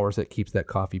many hours that keeps that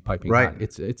coffee piping hot.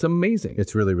 It's amazing.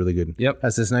 It's really, really good. Yep.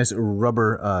 Has this nice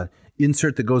rubber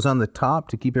insert that goes on the top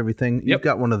to keep everything. You've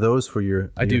got one of those for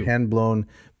your hand-blown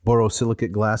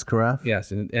borosilicate glass carafe.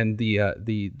 Yes, and the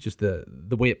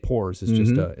way it pours is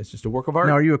just a work of art.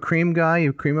 Now, are you a cream guy?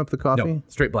 You cream up the coffee? No,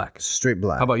 straight black. Straight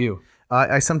black. How about you?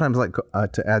 I sometimes like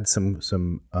to add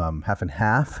some half and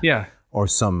half. Yeah. Or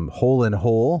some hole in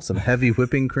hole, some heavy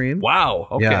whipping cream. Wow.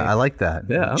 Okay. Yeah, I like that.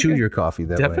 Yeah. Chew your coffee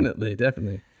that way.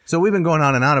 Definitely. So we've been going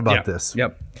on and on about this.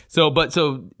 Yep. So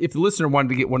if the listener wanted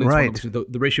to get one of these,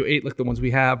 the Ratio 8, like the ones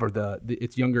we have, or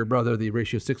its younger brother, the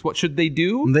Ratio 6, what should they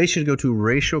do? They should go to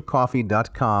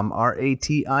ratiocoffee.com,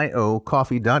 RATIO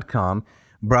coffee.com,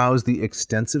 browse the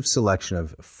extensive selection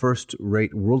of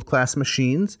first-rate world-class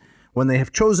machines When they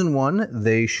have chosen one,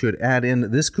 they should add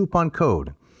in this coupon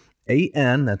code.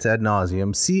 AN, that's ad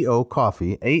nauseum, CO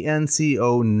coffee,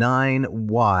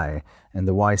 ANCO9Y. And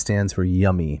the Y stands for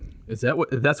yummy. Is that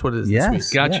that's what it is yes, this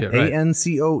week? Gotcha. Yeah. Right.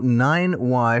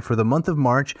 ANCO9Y for the month of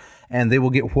March. And they will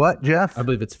get what, Jeff? I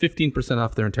believe it's 15%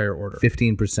 off their entire order.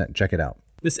 15%. Check it out.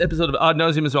 This episode of Ad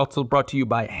Nauseam is also brought to you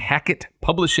by Hackett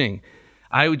Publishing.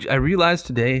 I realized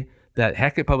today that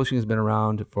Hackett Publishing has been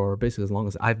around for basically as long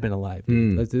as I've been alive.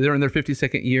 They're in their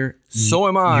 52nd year. So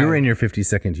am I. You're in your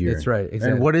 52nd year. That's right.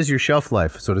 Exactly. And what is your shelf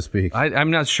life, so to speak?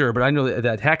 I'm not sure, but I know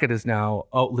that Hackett has now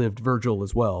outlived Virgil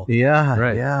as well. Yeah,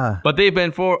 right. Yeah. But they've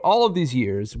been for all of these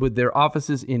years with their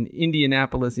offices in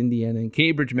Indianapolis, Indiana, and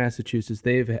Cambridge, Massachusetts.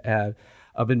 They've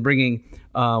been bringing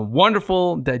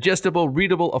wonderful, digestible,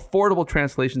 readable, affordable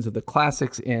translations of the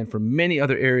classics and from many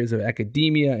other areas of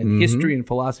academia and history and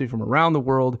philosophy from around the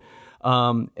world.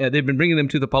 They've been bringing them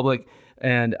to the public,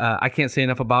 and I can't say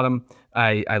enough about them.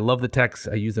 I love the texts.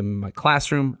 I use them in my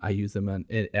classroom. I use them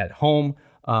at home.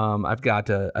 I've got,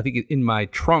 I think in my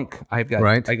trunk, I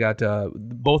got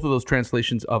both of those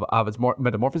translations of Ovid's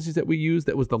Metamorphoses that we used.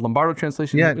 That was the Lombardo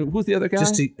translation. Yeah. Who's the other guy?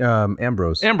 Just to,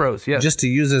 Ambrose. Ambrose, yes. Just to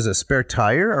use as a spare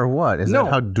tire or what? Is that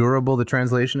how durable the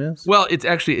translation is? Well,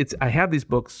 I have these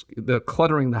books, the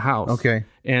Cluttering the House. Okay.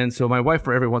 And so my wife,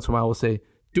 for every once in a while, will say,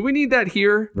 do we need that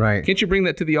here? Right. Can't you bring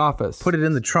that to the office? Put it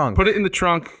in the trunk. Put it in the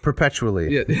trunk.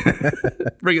 Perpetually. Yeah.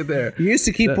 Bring it there. You used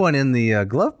to keep one in the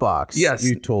glove box. Yes.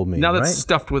 You told me. Now that's right?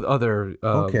 stuffed with other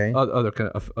other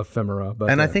kind of ephemera. But,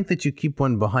 and I think that you keep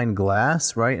one behind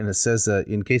glass, right? And it says,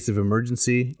 in case of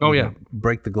emergency,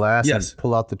 break the glass and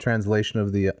pull out the translation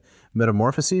of the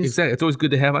Metamorphoses. Exactly. It's always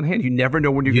good to have on hand. You never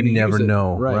know when you're going to use it. You never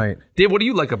know. Right. Dave, what do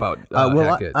you like about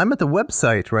Hackett? I'm at the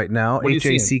website right now,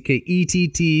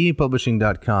 HACKETT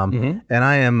publishing.com, and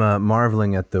I am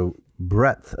marveling at the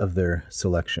breadth of their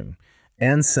selection.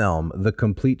 Anselm, The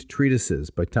Complete Treatises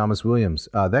by Thomas Williams.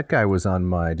 That guy was on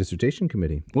my dissertation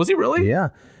committee. Was he really? Yeah.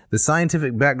 The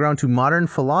Scientific Background to Modern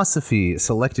Philosophy,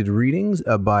 selected readings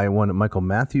by one Michael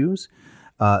Matthews.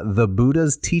 The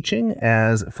Buddha's Teaching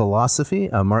as Philosophy,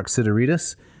 Mark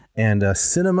Sideritis, and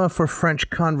Cinema for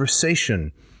French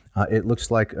Conversation. It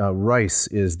looks like Rice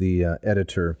is the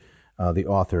editor, the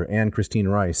author, and Christine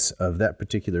Rice of that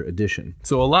particular edition.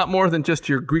 So a lot more than just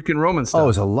your Greek and Roman stuff. Oh,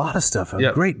 it's a lot of stuff,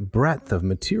 a great breadth of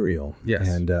material. Yes.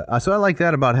 And so I like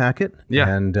that about Hackett. Yeah.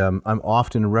 And I'm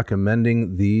often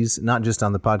recommending these, not just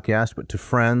on the podcast, but to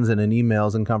friends and in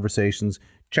emails and conversations.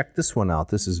 Check this one out.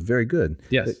 This is very good.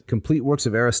 Yes. The complete works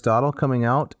of Aristotle coming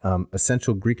out,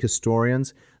 essential Greek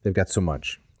historians. They've got so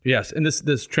much. Yes, and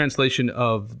this translation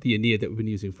of the Aeneid that we've been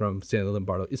using from Stanley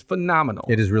Lombardo is phenomenal.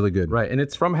 It is really good. Right, and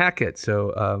it's from Hackett.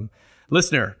 So,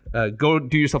 listener, go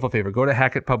do yourself a favor. Go to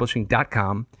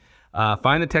hackettpublishing.com.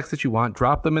 Find the text that you want.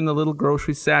 Drop them in the little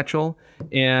grocery satchel.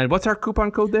 And what's our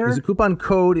coupon code there? The coupon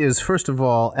code is, first of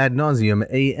all, ad nauseum,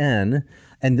 AN,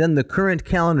 and then the current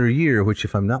calendar year, which,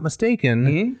 if I'm not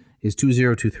mistaken, is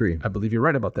 2023. I believe you're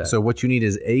right about that. So what you need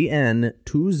is AN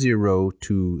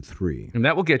 2023. And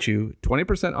that will get you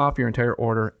 20% off your entire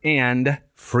order and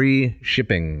free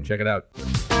shipping. Check it out.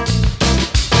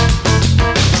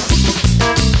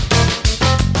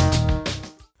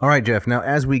 All right, Jeff. Now,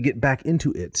 as we get back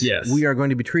into it, we are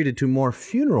going to be treated to more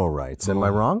funeral rites. Am I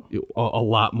wrong? A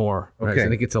lot more. Right? Okay. So I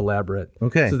think it's elaborate.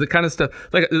 Okay. So the kind of stuff,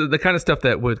 like the kind of stuff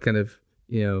that would kind of,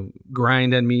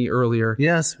 grind on me earlier.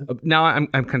 Yes. Now I'm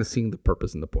kind of seeing the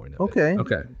purpose and the point of it.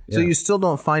 Okay. So you still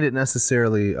don't find it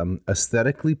necessarily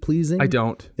aesthetically pleasing? I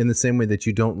don't. In the same way that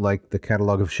you don't like the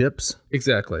catalog of ships?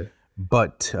 Exactly.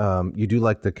 But you do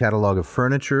like the catalog of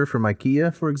furniture from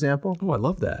IKEA, for example? Oh, I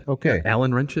love that. Okay.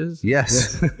 Allen wrenches?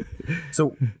 Yes.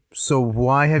 So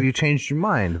why have you changed your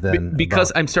mind then?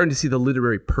 Because I'm starting to see the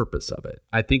literary purpose of it.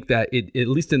 I think that at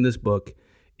least in this book,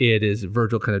 it is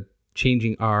Virgil kind of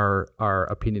changing our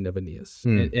opinion of Aeneas.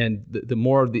 And the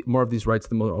more of these rites,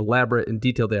 the more elaborate and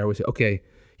detailed they are, we say, okay,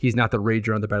 he's not the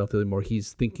rager on the battlefield anymore.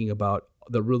 He's thinking about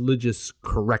the religious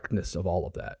correctness of all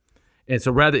of that. And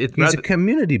so he's a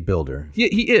community builder. He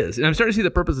is. And I'm starting to see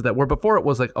the purpose of that, where before it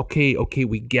was like, okay,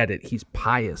 we get it. He's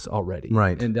pious already.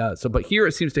 Right. And but here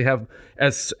it seems to have,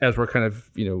 as we're kind of,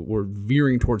 we're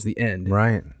veering towards the end.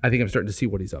 Right. I think I'm starting to see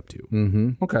what he's up to.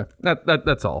 Mm-hmm. Okay.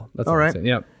 That's all. That's all right. I'm saying.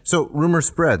 Yeah. So rumor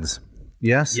spreads.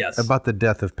 Yes? Yes. About the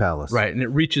death of Pallas. Right. And it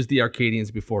reaches the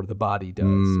Arcadians before the body does.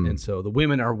 And so the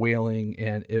women are wailing,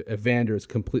 and Evander is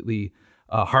completely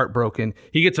heartbroken.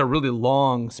 He gets a really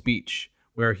long speech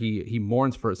where he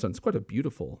mourns for his son. It's quite a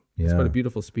beautiful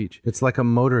speech. It's like a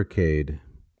motorcade.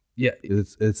 Yeah.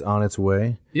 It's on its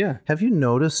way. Yeah. Have you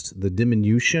noticed the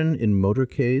diminution in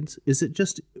motorcades? Is it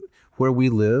just where we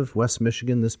live, West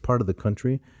Michigan, this part of the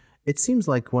country? It seems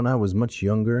like when I was much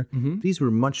younger, these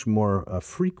were much more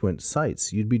frequent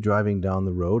sights. You'd be driving down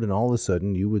the road, and all of a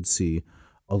sudden you would see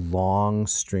a long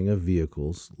string of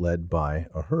vehicles led by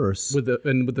a hearse with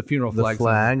the funeral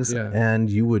flags, and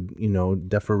you would,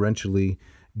 deferentially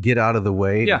get out of the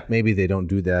way. Yeah. Maybe they don't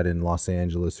do that in Los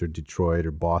Angeles or Detroit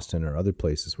or Boston or other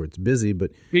places where it's busy,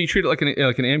 but you treat it like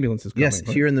an ambulance is coming. Yes,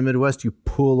 right? Here in the Midwest, you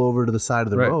pull over to the side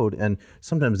of the road, and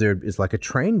sometimes there is like a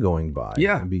train going by.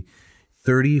 Yeah. It'd be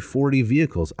 30, 40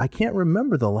 vehicles. I can't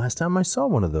remember the last time I saw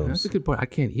one of those. That's a good point. I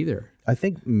can't either. I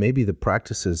think maybe the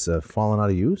practice has fallen out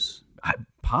of use.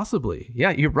 Possibly.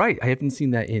 Yeah, you're right. I haven't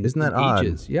seen that in ages.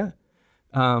 Odd? Yeah.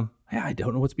 I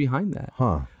don't know what's behind that.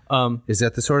 Huh. Is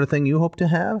that the sort of thing you hope to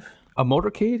have? A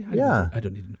motorcade? Yeah. I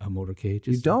don't need a motorcade.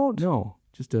 You don't? No.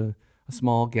 Just a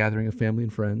small gathering of family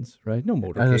and friends, right? No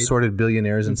motorcade. And assorted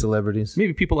billionaires and celebrities?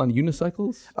 Maybe people on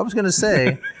unicycles? I was going to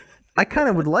say, I kind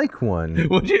of would like one.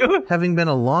 Would you? Having been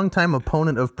a longtime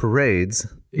opponent of parades,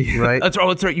 right? That's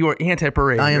right. You are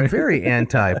anti-parade. I am very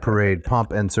anti-parade,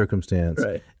 pomp and circumstance.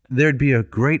 Right. There'd be a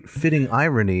great fitting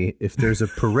irony if there's a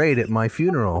parade at my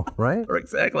funeral, right?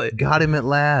 Exactly. Got him at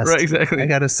last. Right, exactly. I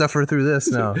got to suffer through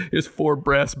this now. Here's 4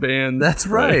 brass bands. That's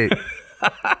right.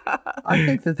 I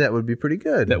think that would be pretty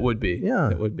good. That would be. Yeah.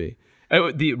 That would be.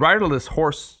 The riderless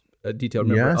horse detail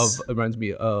reminds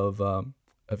me of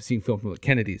seeing film from the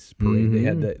Kennedy's parade.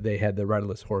 They had the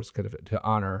riderless horse kind of to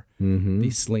honor the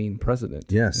slain president.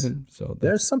 Yes. And so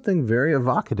there's something very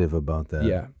evocative about that.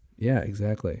 Yeah. Yeah,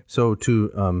 exactly. So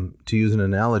to use an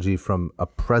analogy from a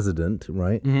president,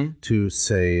 right? To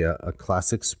say a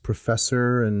classics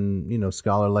professor and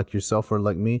scholar like yourself or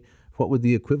like me, what would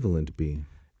the equivalent be?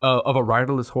 Of a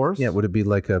riderless horse? Yeah, would it be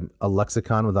like a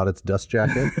lexicon without its dust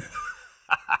jacket?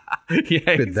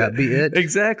 Yeah, could that be it?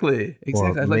 Exactly.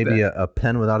 Or maybe a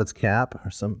pen without its cap,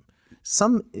 or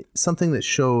something that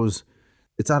shows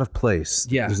it's out of place.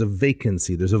 Yeah. There's a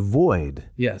vacancy. There's a void.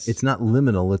 Yes. It's not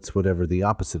liminal. It's whatever the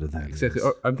opposite of that exactly. is.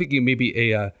 Or I'm thinking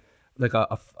maybe a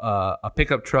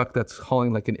pickup truck that's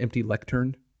hauling like an empty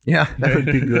lectern. Yeah, that would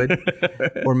be good.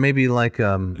 Or maybe like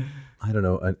a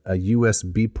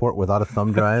USB port without a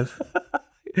thumb drive.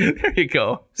 There you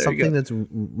go. Something that's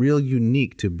real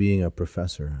unique to being a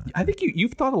professor. I think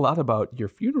you've thought a lot about your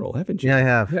funeral, haven't you? Yeah, I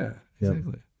have. Yeah,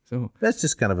 exactly. So that's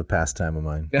just kind of a pastime of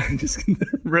mine.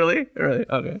 Really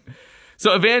okay.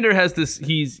 So Evander has this.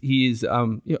 He's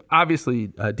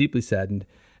obviously deeply saddened,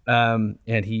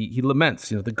 and he laments.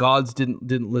 The gods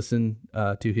didn't listen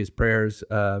to his prayers.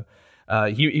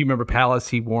 He remember Pallas.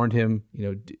 He warned him.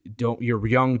 You're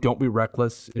young. Don't be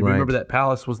reckless. And remember that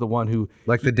Pallas was the one who,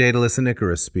 like the Daedalus and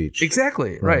Icarus speech.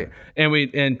 Exactly right.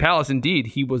 And Pallas, indeed,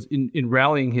 he was in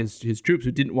rallying his troops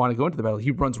who didn't want to go into the battle.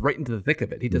 He runs right into the thick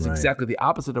of it. He does exactly the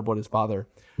opposite of what his father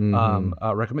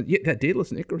recommended. Yeah, that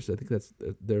Daedalus and Icarus. I think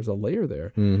there's a layer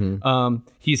there.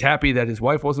 He's happy that his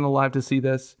wife wasn't alive to see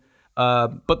this.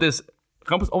 But this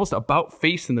almost about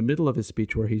face in the middle of his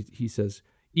speech where he says,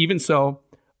 "Even so,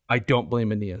 I don't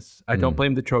blame Aeneas. I don't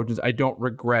blame the Trojans. I don't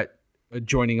regret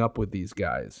joining up with these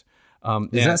guys."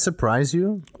 Does that surprise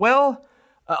you? Well,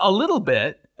 a little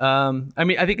bit. I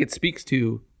think it speaks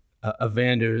to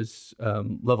Evander's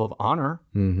level of honor,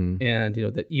 and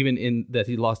that even in that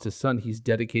he lost his son, he's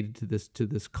dedicated to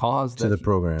this cause, to the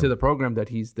program that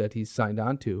he's signed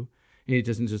on to, and he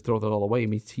doesn't just throw that all away. I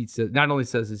mean, he says not only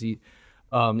is he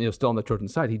still on the Trojan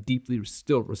side, he deeply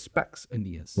still respects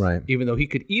Aeneas, right? Even though he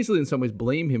could easily, in some ways,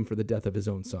 blame him for the death of his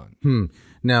own son.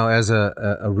 Now, as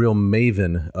a real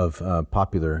maven of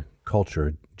popular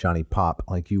culture, Johnny Pop,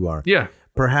 like you are,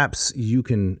 perhaps you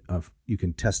can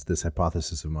test this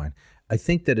hypothesis of mine. I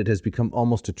think that it has become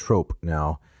almost a trope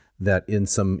now that in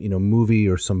some movie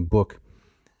or some book,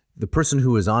 the person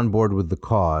who is on board with the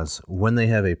cause, when they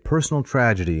have a personal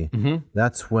tragedy,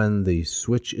 that's when the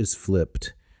switch is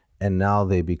flipped. And now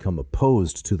they become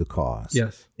opposed to the cause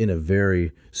in a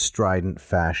very strident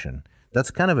fashion.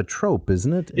 That's kind of a trope,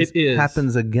 isn't it? It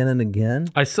happens again and again.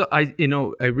 I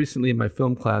recently in my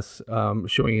film class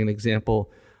showing an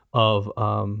example of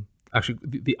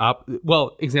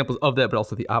examples of that, but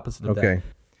also the opposite of that.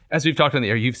 As we've talked on the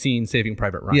air, you've seen Saving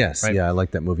Private Ryan. Yes, right? Yeah, I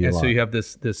like that movie a lot. So you have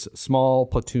this small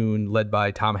platoon led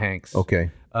by Tom Hanks.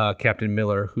 Captain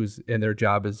Miller, and their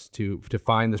job is to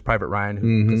find this Private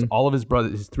Ryan, because all of his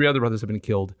 3 other brothers have been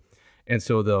killed, and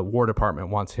so the War Department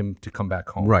wants him to come back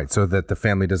home. Right, so that the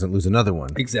family doesn't lose another one.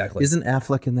 Exactly. Isn't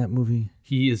Affleck in that movie?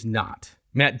 He is not.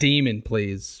 Matt Damon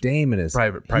plays. Damon is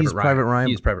Private Ryan. He's Private Ryan.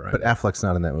 He's Private Ryan. But Affleck's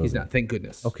not in that movie. He's not. Thank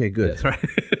goodness. Okay, good. Yes, right.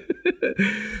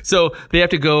 So they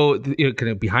have to go kind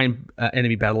of behind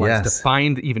enemy battle lines to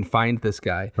find this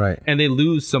guy. Right. And they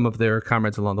lose some of their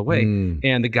comrades along the way.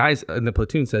 And the guys in the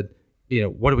platoon said,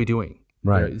 what are we doing?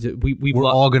 Right. We're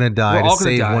all going to die to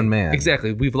save one man.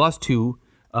 Exactly. We've lost two.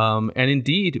 And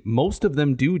indeed, most of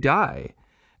them do die.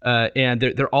 And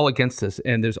they're all against us.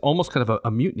 And there's almost kind of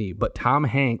a mutiny. But Tom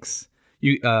Hanks,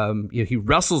 he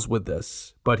wrestles with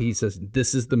this, but he says,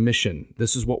 this is the mission.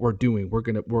 This is what we're doing.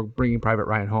 We're bringing Private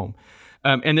Ryan home.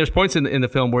 And there's points in the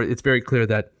film where it's very clear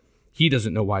that he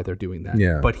doesn't know why they're doing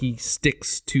that, but he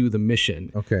sticks to the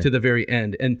mission to the very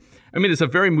end. And I mean, it's a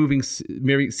very moving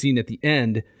scene at the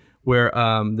end where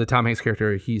the Tom Hanks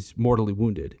character, he's mortally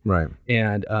wounded. Right.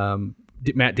 And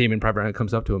Matt Damon, Private Ryan,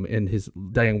 comes up to him, and his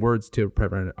dying words to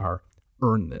Private Ryan are,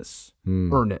 earn this,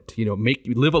 earn it,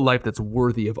 live a life that's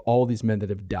worthy of all these men that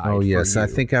have died. Oh, yes. For you. I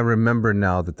think I remember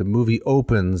now that the movie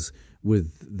opens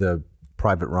with the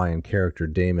Private Ryan character,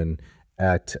 Damon,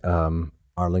 at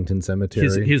Arlington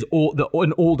Cemetery.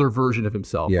 An older version of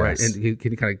himself, yes. right?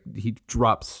 And he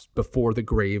drops before the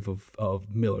grave of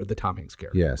Miller, the Tom Hanks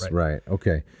character. Yes, right.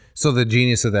 Okay. So the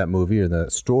genius of that movie or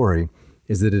the story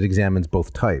is that it examines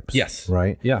both types. Yes.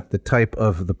 Right? Yeah. The type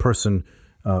of the person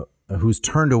who's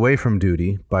turned away from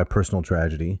duty by personal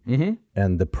tragedy,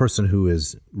 and the person who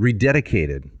is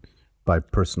rededicated by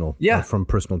from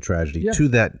personal tragedy to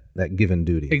that given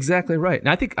duty. Exactly right. And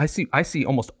I think I see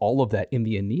almost all of that in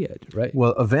the Aeneid, right?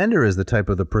 Well, Evander is the type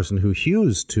of the person who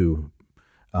hews to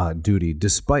duty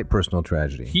despite personal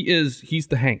tragedy. He's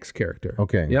the Hanks character.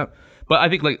 Okay. Yep. But I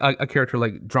think like a character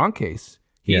like Droncase,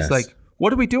 he's like,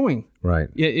 what are we doing? Right.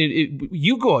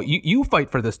 You go. You fight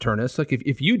for this, Turnus. Like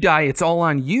if you die, it's all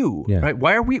on you. Yeah. Right.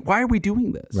 Why are we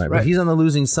doing this? Right. But he's on the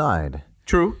losing side.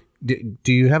 True.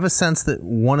 Do you have a sense that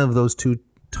one of those two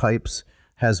types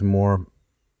has more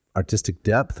artistic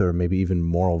depth or maybe even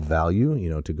moral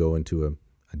value, to go into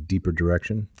a deeper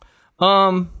direction?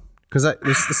 Because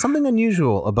there's something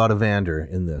unusual about Evander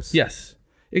in this. Yes,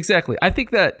 exactly. I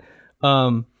think that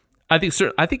I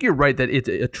think you're right that it's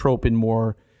a trope in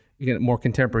more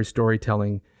contemporary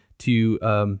storytelling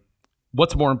to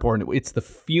what's more important? It's the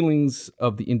feelings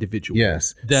of the individual,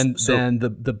 than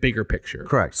the bigger picture.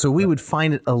 Correct. So we would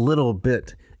find it a little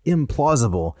bit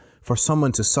implausible for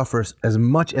someone to suffer as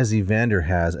much as Evander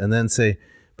has, and then say,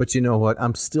 "But you know what?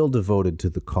 I'm still devoted to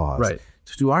the cause." Right.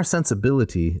 To our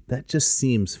sensibility, that just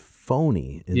seems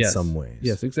phony in some ways.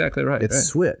 Yes, exactly right. It's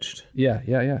switched. Yeah.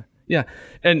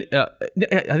 And I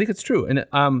think it's true. And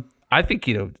I think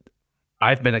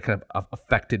I've been kind of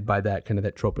affected by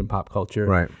that trope in pop culture.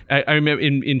 Right. I remember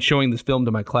in showing this film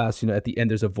to my class, at the end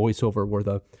there's a voiceover where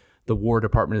the War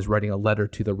Department is writing a letter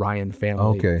to the Ryan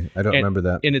family. Okay, I don't remember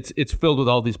that. And it's filled with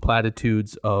all these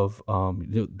platitudes of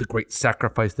the great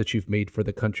sacrifice that you've made for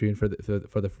the country and for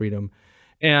the freedom.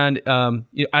 And on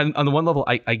the one level,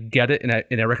 I get it and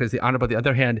I recognize the honor. But on the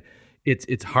other hand,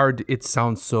 it's hard. It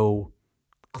sounds so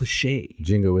cliche.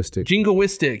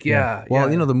 Jingoistic, yeah. Well,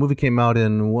 the movie came out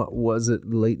in, what was it,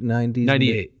 late 90s?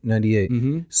 98. 98.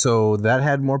 Mm-hmm. So that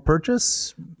had more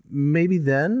purchase maybe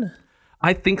then?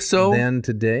 I think so. Than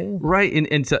today? Right.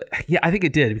 And so, I think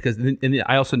it did because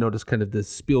I also noticed kind of the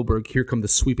Spielberg, here come the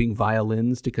sweeping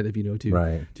violins to kind of,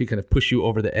 to kind of push you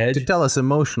over the edge. To tell us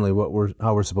emotionally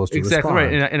how we're supposed to respond. Exactly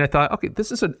right. And I thought, okay,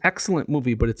 this is an excellent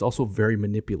movie, but it's also very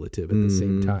manipulative at the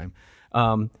same time.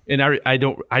 And I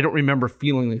don't remember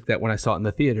feeling like that when I saw it in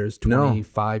the theaters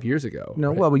 25 years ago. No,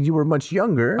 right? well, but you were much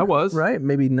younger. I was. Right?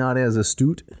 Maybe not as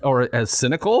astute. Or as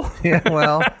cynical. Yeah,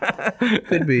 well,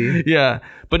 could be. Yeah.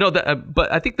 But no,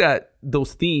 but I think that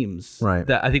those themes, right,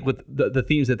 that I think with the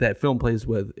themes that film plays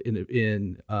with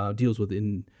deals with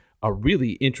in a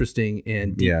really interesting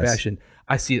and deep fashion,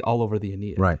 I see it all over the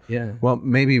Aeneid. Right. Yeah. Well,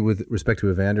 maybe with respect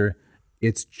to Evander,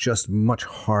 it's just much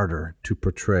harder to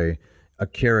portray a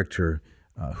character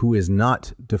who is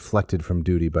not deflected from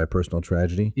duty by personal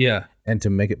tragedy. Yeah. And to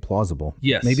make it plausible.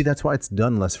 Yes. Maybe that's why it's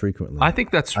done less frequently. I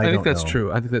think that's true.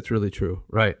 I think that's really true.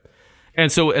 Right. And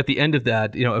so at the end of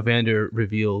that, Evander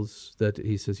reveals that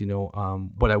he says,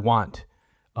 what I want,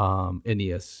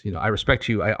 Aeneas, I respect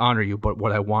you, I honor you, but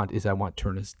what I want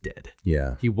Turnus dead.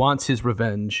 Yeah. He wants his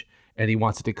revenge, and he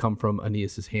wants it to come from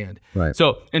Aeneas's hand. Right.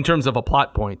 So in terms of a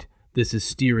plot point, this is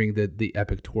steering the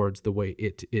epic towards the way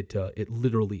it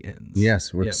literally ends.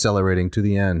 Yes, we're accelerating to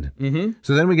the end. Mm-hmm.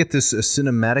 So then we get this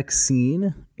cinematic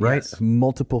scene, right? Yes.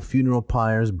 Multiple funeral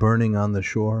pyres burning on the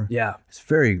shore. Yeah. It's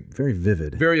very, very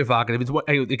vivid. Very evocative.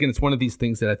 It's one of these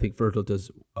things that I think Virgil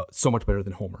does so much better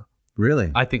than Homer.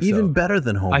 Really? I think so. Even better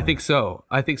than Homer. I think so.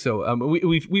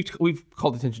 We've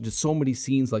called attention to so many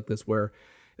scenes like this where,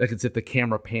 like, it's if the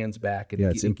camera pans back. And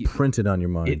it's imprinted on your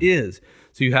mind. It is.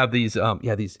 So you have these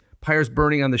pyres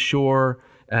burning on the shore,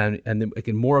 and then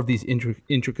again more of these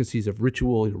intricacies of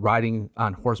ritual, riding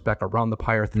on horseback around the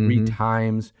pyre 3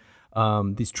 times.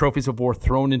 These trophies of war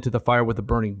thrown into the fire with the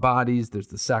burning bodies. There's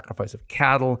the sacrifice of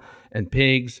cattle and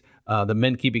pigs. The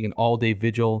men keeping an all-day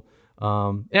vigil.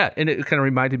 And it kind of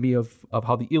reminded me of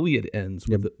how the Iliad ends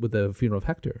with the funeral of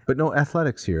Hector. But no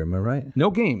athletics here, am I right?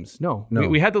 No games, no.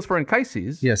 We had those for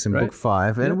Anchises. Yes, in Book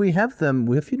 5. And we have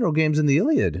funeral games in the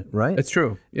Iliad, right? It's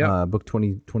true, yeah. Book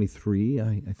 23,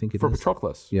 I think it for is. For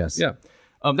Patroclus. Yes. Yeah.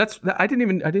 I didn't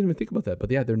even think about that,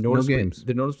 but yeah, they're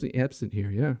noticeably absent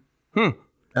here, yeah.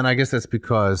 And I guess that's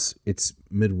because it's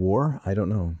mid-war? I don't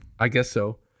know. I guess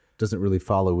so. Doesn't really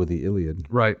follow with the Iliad.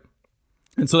 Right.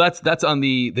 And so that's on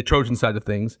the Trojan side of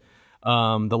things.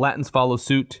 The Latins follow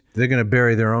suit. They're going to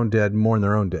bury their own dead, mourn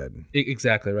their own dead.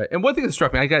 Exactly right. And one thing that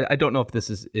struck me, I don't know if this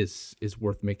is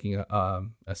worth making a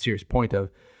serious point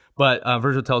of, but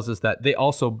Virgil tells us that they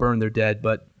also burn their dead,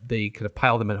 but they kind of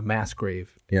pile them in a mass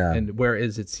grave. Yeah. And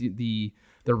whereas it's the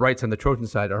rites on the Trojan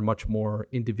side are much more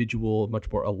individual,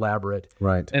 much more elaborate.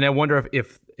 Right. And I wonder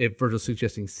if Virgil's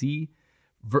suggesting,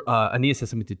 Aeneas has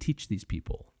something to teach these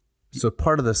people. So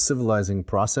part of the civilizing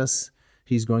process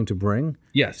he's going to bring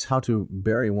is how to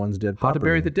bury one's dead properly. How to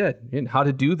bury the dead and how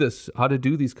to do this, how to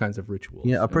do these kinds of rituals.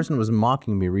 Yeah, a person was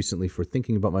mocking me recently for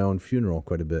thinking about my own funeral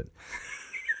quite a bit.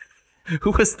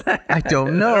 Who was that? I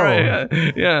don't know.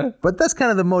 Right, yeah. But that's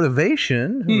kind of the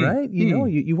motivation, right? You know,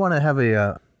 you want to have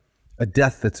a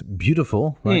death that's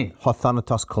beautiful, right?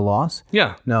 Hothanatos kalos.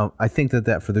 Yeah. Now, I think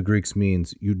that for the Greeks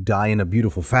means you die in a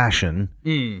beautiful fashion.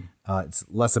 It's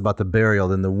less about the burial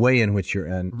than the way in which your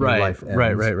life ends.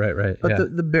 Right.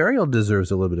 But the burial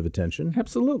deserves a little bit of attention.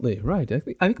 Absolutely, right. I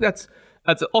think that's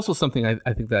also something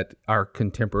I think that our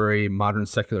contemporary modern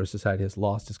secular society has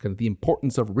lost is kind of the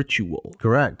importance of ritual.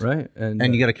 Correct. Right.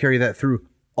 And you got to carry that through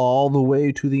all the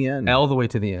way to the end. All the way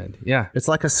to the end, yeah. It's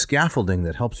like a scaffolding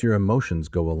that helps your emotions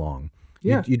go along.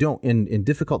 Yeah. You don't, in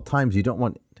difficult times, you don't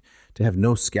want to have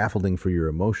no scaffolding for your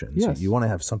emotions. Yes. You want to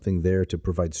have something there to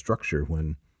provide structure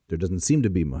when there doesn't seem to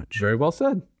be much. Very well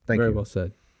said. Thank you. Very well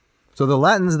said. So the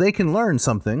Latins, they can learn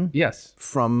something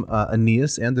from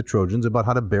Aeneas and the Trojans about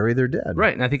how to bury their dead.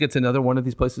 Right, and I think it's another one of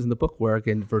these places in the book where,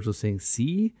 again, Virgil's saying,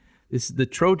 the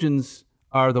Trojans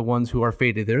are the ones who are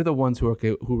fated. They're the ones who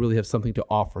really have something to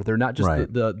offer. They're not just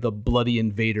the bloody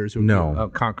invaders who are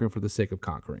conquering for the sake of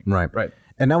conquering. Right.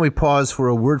 And now we pause for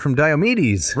a word from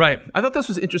Diomedes. Right. I thought this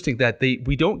was interesting that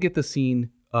we don't get the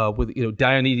scene with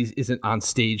Diomedes isn't on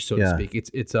stage, so to speak.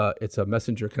 It's a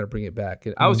messenger kind of bring it back.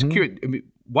 And I was curious. I mean,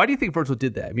 why do you think Virgil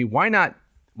did that? I mean, why not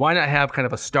have kind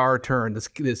of a star turn, this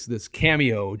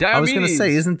cameo? Diomedes. I was going to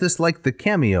say, isn't this like the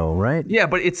cameo, right? Yeah,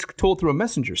 but it's told through a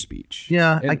messenger speech.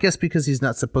 Yeah, I guess because he's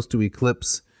not supposed to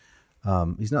eclipse.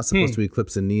 He's not supposed to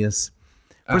eclipse Aeneas.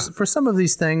 For some of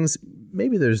these things,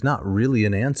 maybe there's not really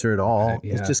an answer at all.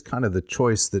 It's just kind of the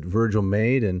choice that Virgil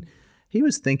made, and he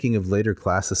was thinking of later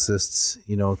classicists.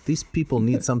 These people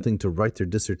need something to write their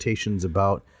dissertations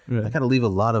about. Right. I got to leave a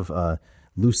lot of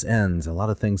loose ends, a lot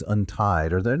of things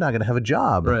untied, or they're not going to have a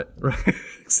job. Right,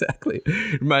 exactly.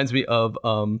 Reminds me of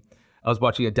I was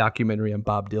watching a documentary on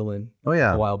Bob Dylan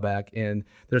a while back, and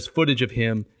there's footage of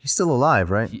him. He's still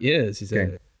alive, right? He is. He's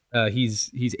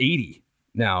 80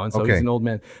 now, and so he's an old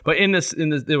man. But in this,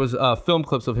 there was film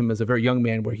clips of him as a very young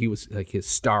man where he was like his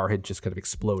star had just kind of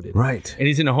exploded. Right. And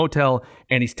he's in a hotel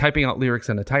and he's typing out lyrics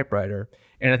on a typewriter,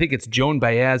 and I think it's Joan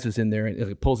Baez who's in there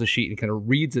and pulls a sheet and kind of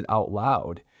reads it out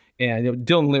loud. And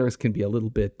Dylan lyrics can be a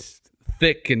little bit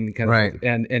thick and kind of,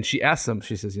 and she asks him,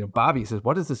 she says, Bobby, says,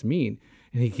 what does this mean?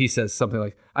 And he says something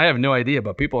like, I have no idea,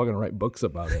 but people are going to write books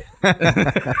about it.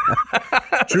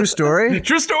 True story?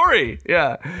 True story,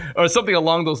 yeah. Or something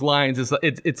along those lines.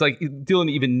 It's like Dylan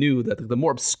even knew that the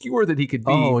more obscure that he could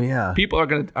be, people are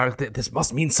going to, this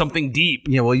must mean something deep.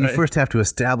 Yeah, well, you first have to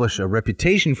establish a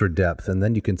reputation for depth, and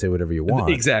then you can say whatever you want.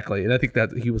 Exactly. And I think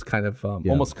that he was kind of,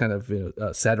 almost kind of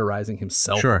satirizing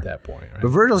himself at that point. Right? But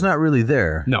Virgil's not really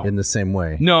there in the same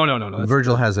way. No.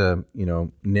 Virgil has a,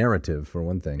 narrative, for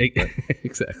one thing.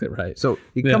 Exactly right. So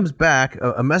he comes back.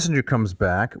 A messenger comes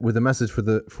back with a message for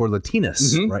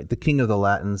Latinus, right, the king of the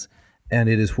Latins, and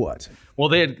it is what? Well,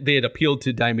 they had appealed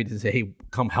to Diomedes and say, "Hey,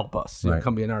 come help us.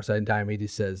 Come be on our side." And Diomedes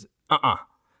says,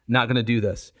 not going to do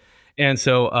this." And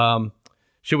so,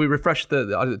 should we refresh the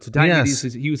Diomedes?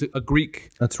 Yes. He was a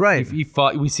Greek. That's right. He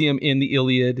fought. We see him in the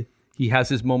Iliad. He has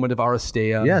his moment of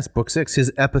Aristeia. Yes, Book 6.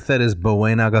 His epithet is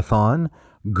Boenagathon.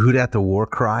 Good at the war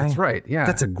cry. That's right, yeah.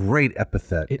 That's a great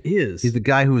epithet. It is. He's the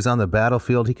guy who's on the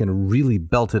battlefield. He can really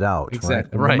belt it out.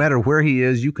 Exactly. Right? No matter where he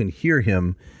is, you can hear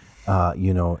him,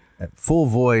 at full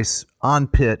voice, on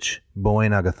pitch, Boeing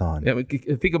Agathon.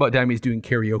 Yeah, think about Diomedes doing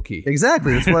karaoke.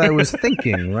 Exactly. That's what I was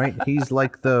thinking, right? He's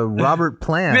like the Robert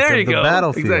Plant of the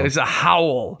battlefield. Exactly. It's a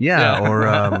howl. Yeah.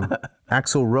 Or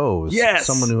Axl Rose. Yes.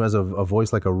 Someone who has a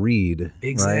voice like a reed.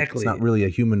 Exactly. Right? It's not really a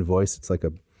human voice. It's like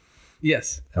a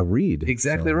reed.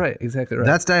 Exactly right. Exactly right.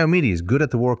 That's Diomedes, good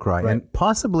at the war cry. Right. And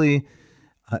possibly,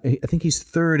 I think he's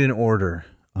third in order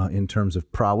in terms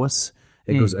of prowess.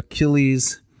 It goes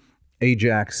Achilles,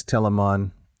 Ajax,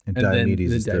 Telamon, and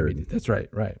Diomedes is third. That's right.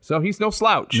 So he's no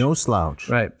slouch. No slouch.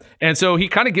 Right. And so he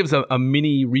kind of gives a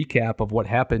mini recap of what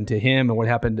happened to him and what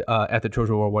happened at the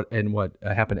Trojan War what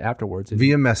happened afterwards.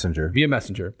 Via messenger.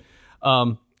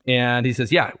 And he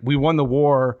says, yeah, we won the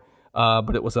war,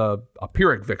 but it was a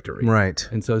Pyrrhic victory. Right.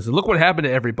 And so he says, look what happened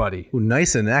to everybody. Ooh,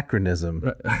 nice anachronism.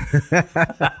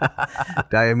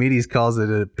 Diomedes calls it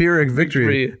a Pyrrhic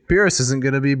victory. Pyrrhus isn't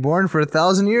going to be born for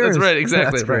 1,000 years. That's right.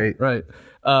 Exactly. That's great. Right.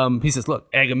 He says,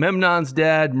 look, Agamemnon's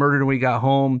dead, murdered when we got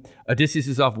home. Odysseus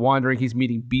is off wandering. He's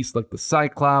meeting beasts like the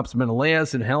Cyclops.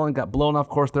 Menelaus and Helen got blown off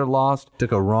course. They're lost.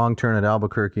 Took a wrong turn at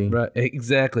Albuquerque. Right.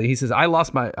 Exactly. He says, I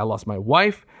lost my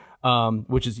wife,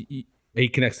 which is, he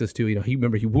connects this to, he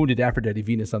wounded Aphrodite,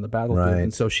 Venus, on the battlefield. Right.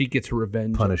 And so she gets her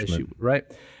revenge. Punishment. Right.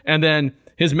 And then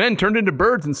his men turned into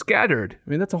birds and scattered. I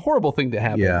mean, that's a horrible thing to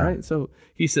happen. Yeah. Right. So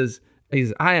he says,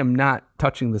 I am not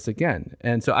touching this again.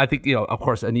 And so I think, of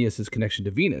course, Aeneas' connection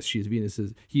to Venus. He's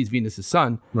Venus'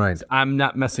 son. Right. So I'm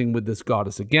not messing with this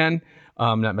goddess again.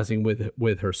 I'm not messing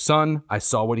with her son. I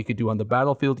saw what he could do on the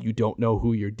battlefield. You don't know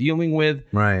who you're dealing with.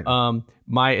 Right.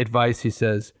 My advice, he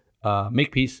says,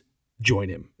 make peace, join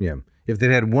him. Yeah. If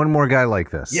they'd had one more guy like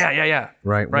this. Yeah.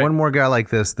 Right. One more guy like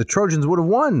this, the Trojans would have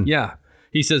won. Yeah.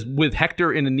 He says with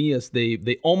Hector and Aeneas,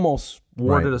 they almost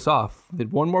warded us off. If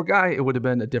one more guy, it would have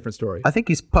been a different story. I think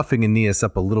he's puffing Aeneas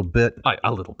up a little bit.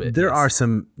 A little bit. There are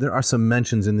some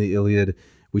mentions in the Iliad.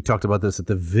 We talked about this at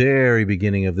the very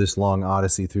beginning of this long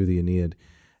odyssey through the Aeneid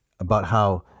about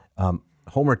how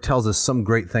Homer tells us some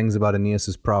great things about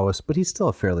Aeneas' prowess, but he's still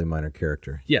a fairly minor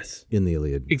character. Yes. In the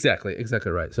Iliad. Exactly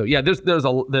right. So yeah,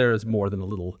 there's more than a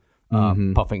little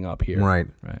puffing up here. Right.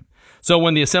 So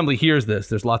when the assembly hears this,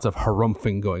 there's lots of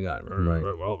harumphing going on. Right.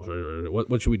 Well,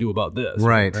 what should we do about this?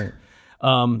 Right.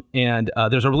 And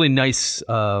there's a really nice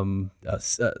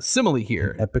simile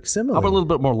here. Epic simile. How about a little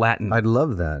bit more Latin? I'd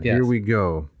love that. Yes. Here we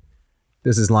go.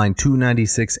 This is line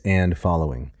 296 and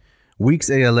following. Vix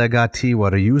ea legati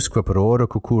variusque per ora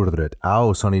cucurdret,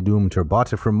 aus onidum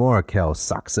turbate fremor cal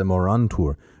saxe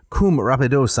morantur, cum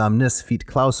rapidos amnes fit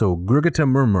clauso grugita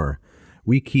murmur,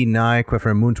 Wiki nae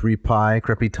quefremunt ripae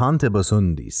crepitantibus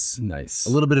undis. Nice. A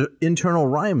little bit of internal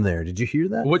rhyme there. Did you hear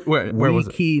that? Where was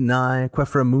it? Wiki nae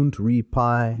quefremunt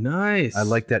ripae. Nice. I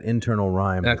like that internal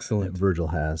rhyme. Excellent. That Virgil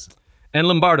has. And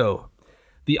Lombardo.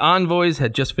 The envoys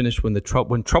had just finished when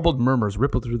troubled murmurs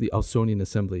rippled through the Ausonian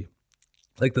assembly,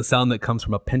 like the sound that comes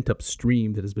from a pent-up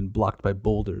stream that has been blocked by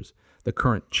boulders. The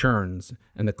current churns,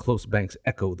 and the close banks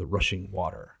echo the rushing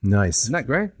water. Nice. Isn't that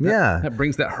great? Yeah. That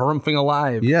brings that harumphing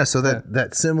alive. Yeah, so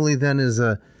that simile then is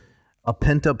a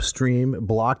pent-up stream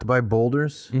blocked by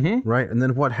boulders, right? And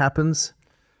then what happens?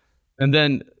 And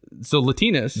then, so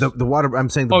Latinus... The water,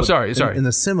 I'm saying... sorry. In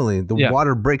the simile, the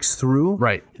water breaks through.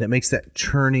 Right. And it makes that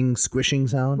churning, squishing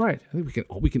sound. Right. I think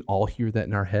we can all hear that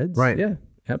in our heads. Right. Yeah,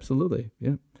 absolutely.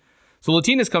 Yeah. So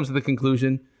Latinus comes to the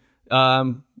conclusion,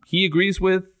 he agrees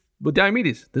with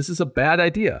Diomedes. This is a bad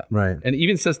idea. Right. And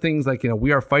even says things like,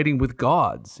 we are fighting with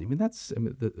gods.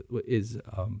 Is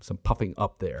some puffing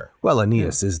up there. Well,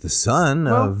 Aeneas is the son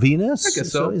of Venus. I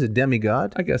guess so. He's a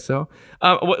demigod. I guess so.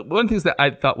 One of the things that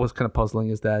I thought was kind of puzzling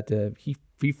is that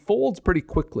he folds pretty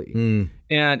quickly.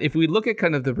 And if we look at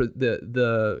kind of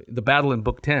the battle in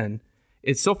Book 10,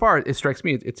 it strikes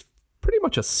me it pretty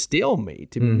much a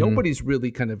stalemate. I mean, nobody's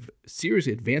really kind of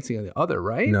seriously advancing on the other,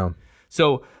 right? No.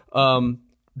 So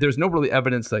there's no really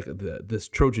evidence like this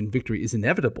Trojan victory is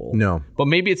inevitable. No. But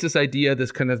maybe it's this idea,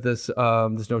 this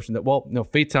notion that,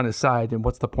 fate's on his side, and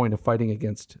what's the point of fighting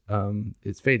against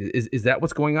his fate? Is that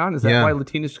what's going on? Is that why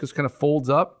Latinus just kind of folds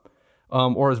up?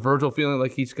 Or is Virgil feeling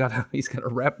like he's got to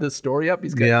wrap this story up?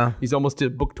 He's almost to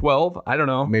book 12. I don't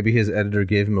know. Maybe his editor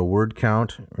gave him a word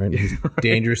count, right? He's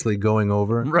dangerously going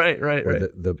over. Right.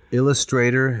 The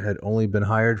illustrator had only been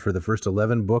hired for the first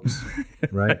 11 books,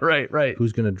 right? Right.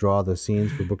 Who's going to draw the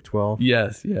scenes for book 12?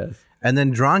 Yes. And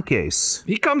then Drances.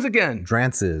 He comes again.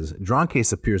 Drances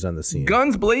appears on the scene.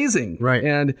 Guns blazing. Right.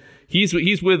 And he's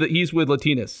with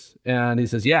Latinus. And he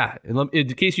says,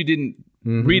 in case you didn't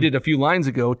read it a few lines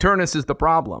ago, Turnus is the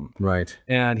problem. Right.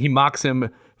 And he mocks him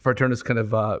for Turnus kind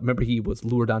of, remember he was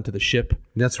lured onto the ship.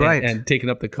 That's right. And taken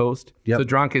up the coast. Yep. So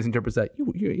Dronces interprets that,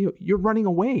 you're running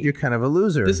away. You're kind of a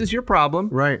loser. This is your problem.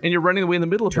 Right. And you're running away in the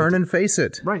middle of it. Turn and face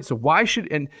it. Right. So why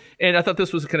should, and I thought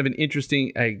this was kind of an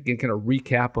interesting, again, kind of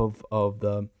recap of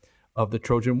the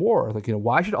Trojan War. Like,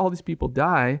 why should all these people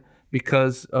die?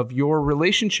 Because of your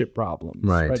relationship problems.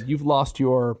 Right. You've lost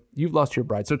your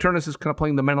bride. So Turnus is kind of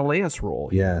playing the Menelaus role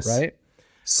here, yes. right?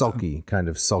 Sulky, kind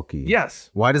of sulky.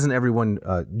 Yes. Why doesn't everyone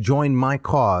join my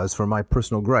cause for my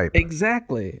personal gripe?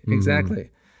 Exactly.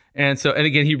 And so, and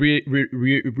again, he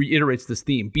reiterates this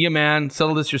theme: be a man,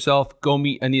 settle this yourself, go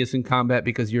meet Aeneas in combat,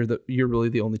 because you're really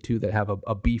the only two that have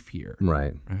a beef here.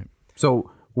 Right.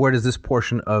 So where does this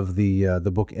portion of the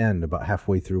book end? About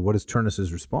halfway through, what is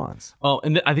Turnus's response? Oh,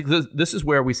 and I think this is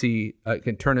where we see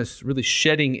Turnus really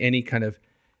shedding any kind of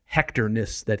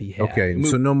Hector-ness that he had. Okay,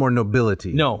 so no more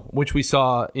nobility. No, which we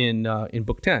saw in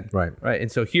book 10. Right.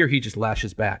 And so here he just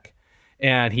lashes back,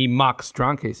 and he mocks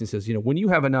Dronces and says, when you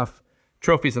have enough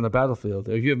trophies on the battlefield,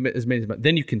 if you have as many,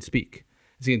 then you can speak.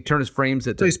 See, Turnus frames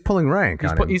it. So he's pulling rank.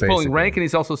 He's pulling rank, and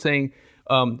he's also saying,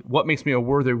 what makes me a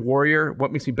worthy warrior?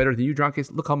 What makes me better than you, Dronces?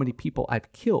 Look how many people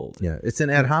I've killed. Yeah, it's an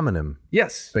ad hominem.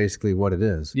 Yes. Basically what it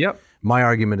is. Yep. My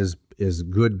argument is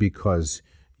good because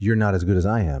you're not as good as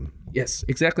I am. Yes,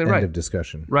 exactly right. End of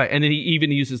discussion. Right, and then he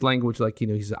even uses language like,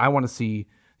 he says, I want to see,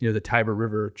 the Tiber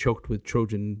River choked with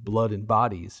Trojan blood and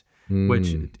bodies,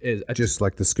 which is just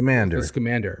like the Scamander. The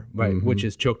Scamander, right, which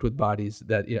is choked with bodies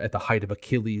that at the height of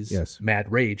Achilles'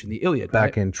 mad rage in the Iliad.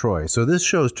 Back in Troy. So this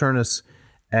shows Turnus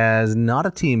as not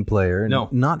a team player,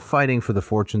 not fighting for the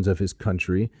fortunes of his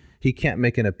country. He can't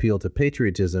make an appeal to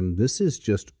patriotism. This is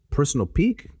just personal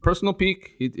pique. Personal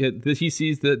pique. He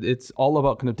sees that it's all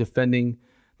about kind of defending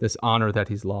this honor that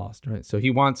he's lost, right? So he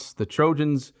wants the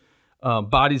Trojans'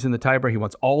 bodies in the Tiber. He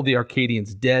wants all the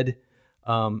Arcadians dead.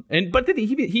 But then he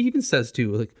even says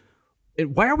too, like,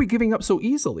 why are we giving up so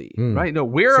easily, right?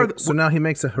 No, so now he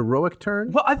makes a heroic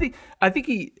turn. Well, I think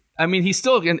he's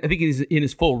still, again, I think he's in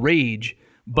his full rage.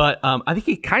 But I think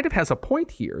he kind of has a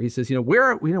point here. He says,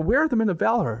 where are the men of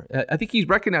valor? I think he's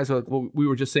recognized what we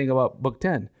were just saying about Book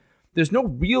 10. There's no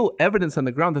real evidence on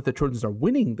the ground that the Trojans are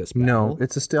winning this battle. No,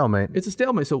 it's a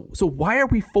stalemate. So why are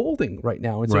we folding right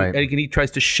now? And so and again, he tries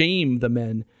to shame the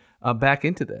men back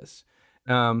into this.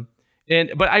 But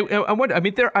I wonder. I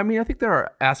think there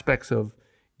are aspects of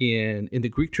in the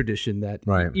Greek tradition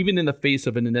that even in the face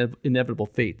of an inevitable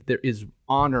fate, there is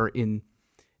honor in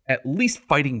at least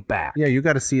fighting back. Yeah, you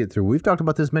got to see it through. We've talked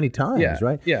about this many times,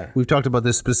 right? Yeah. We've talked about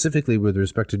this specifically with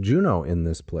respect to Juno in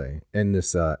this play, in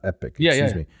this epic.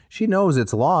 Excuse me. She knows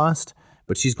it's lost,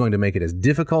 but she's going to make it as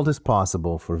difficult as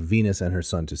possible for Venus and her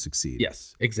son to succeed.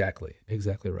 Yes, exactly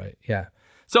right. Yeah.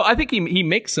 So I think he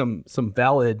makes some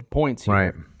valid points here.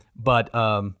 Right. But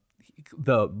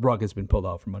the rug has been pulled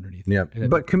out from underneath. Yeah.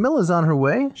 But Camilla's on her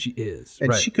way. She is.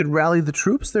 And she could rally the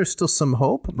troops. There's still some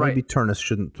hope. Right. Maybe Turnus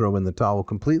shouldn't throw in the towel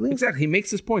completely. Exactly. He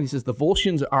makes this point. He says the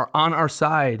Volscians are on our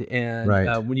side. And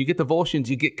when you get the Volscians,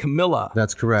 you get Camilla.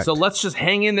 That's correct. So let's just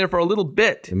hang in there for a little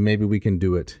bit. And maybe we can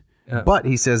do it. But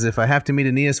he says, if I have to meet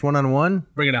Aeneas one-on-one,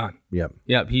 bring it on.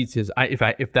 Yep. He says,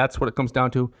 if that's what it comes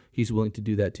down to, he's willing to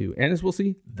do that too. And as we'll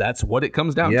see, that's what it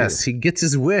comes down to. Yes, he gets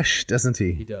his wish, doesn't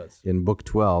he? He does. In book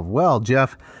 12. Well,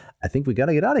 Jeff, I think we got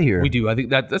to get out of here. We do. I think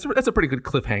that's a pretty good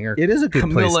cliffhanger. It is a good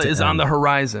Camilla place to is end. on the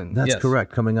horizon. That's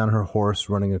correct. Coming on her horse,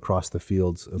 running across the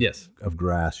fields of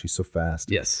grass. She's so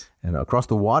fast. Yes. And across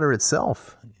the water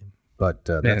itself. But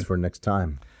that's for next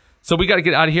time. So we got to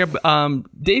get out of here.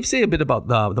 Dave, say a bit about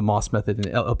the Moss method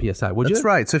in LPSI, would you? That's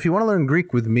right. So if you want to learn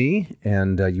Greek with me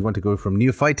and you want to go from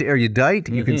neophyte to erudite,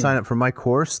 you can sign up for my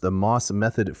course, the Moss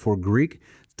Method for Greek.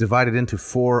 It's divided into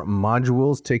 4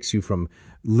 modules, takes you from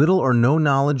little or no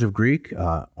knowledge of Greek,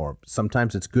 or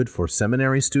sometimes it's good for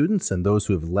seminary students and those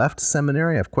who have left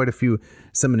seminary. I have quite a few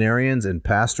seminarians and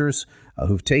pastors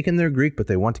who've taken their Greek, but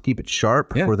they want to keep it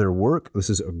sharp for their work. This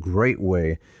is a great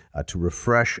way to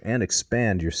refresh and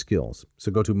expand your skills. So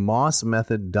go to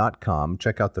mossmethod.com,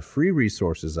 check out the free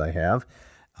resources I have,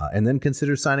 and then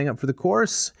consider signing up for the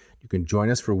course. You can join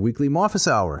us for weekly office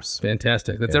hours.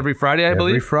 Fantastic. That's every Friday, I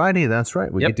believe? Every Friday, that's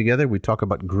right. We get together, we talk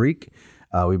about Greek.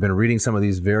 We've been reading some of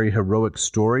these very heroic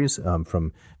stories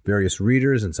from various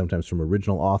readers and sometimes from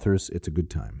original authors. It's a good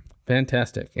time.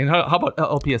 Fantastic. And how about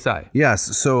LPSI?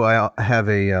 Yes. So I have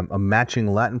a matching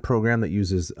Latin program that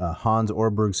uses Hans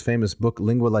Orberg's famous book,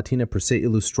 Lingua Latina per se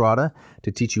illustrata,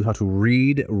 to teach you how to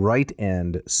read, write,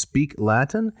 and speak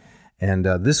Latin. And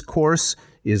this course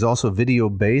is also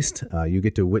video-based. You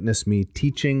get to witness me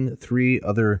teaching 3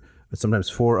 other, sometimes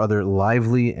 4 other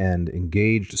lively and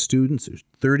engaged students. There's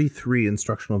 33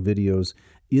 instructional videos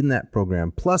in that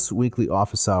program, plus weekly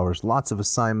office hours, lots of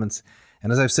assignments.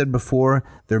 And as I've said before,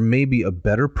 there may be a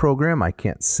better program. I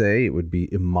can't say. It would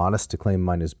be immodest to claim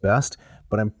mine is best,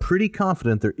 but I'm pretty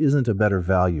confident there isn't a better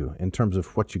value in terms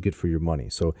of what you get for your money.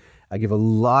 So I give a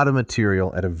lot of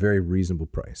material at a very reasonable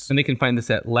price. And they can find this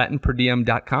at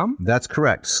latinperdiem.com? That's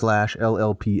correct,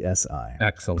 /LLPSI.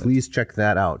 Excellent. Please check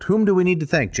that out. Whom do we need to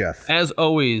thank, Jeff? As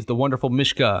always, the wonderful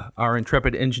Mishka, our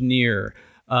intrepid engineer.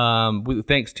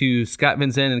 Thanks to Scott Van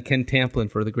Zandt and Ken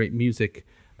Tamplin for the great music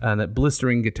and that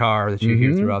blistering guitar that you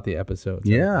hear throughout the episode.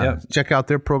 So, yeah. Check out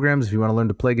their programs if you want to learn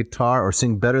to play guitar or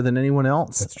sing better than anyone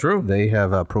else. That's true. They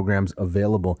have programs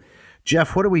available.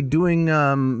 Jeff, what are we doing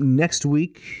next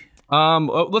week?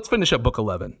 Let's finish up book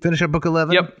 11. Finish up book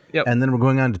 11? Yep. And then we're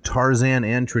going on to Tarzan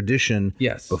and Tradition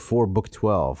before book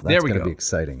 12. That's going to be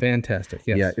exciting. Fantastic,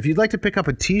 yes. Yeah, if you'd like to pick up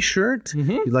a t-shirt,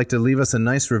 you'd like to leave us a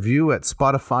nice review at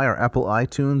Spotify or Apple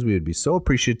iTunes, we would be so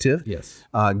appreciative. Yes.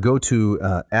 Go to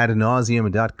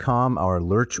Aeneid.com, our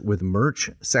Lurch with Merch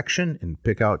section, and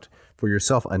pick out for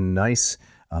yourself a nice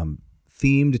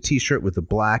themed t-shirt with the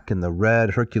black and the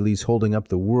red, Hercules holding up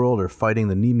the world or fighting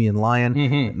the Nemean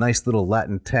lion. Nice little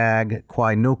Latin tag,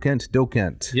 Quae nocent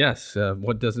docent. Yes,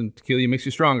 what doesn't kill you makes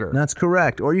you stronger. That's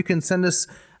correct. Or you can send us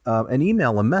an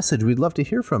email, a message. We'd love to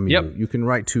hear from you. Yep. You can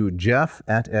write to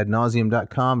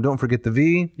jeff@adnauseam.com. Don't forget the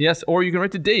V. Yes, or you can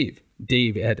write to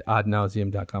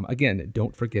Dave@adnauseam.com. Again,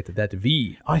 don't forget that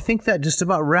V. I think that just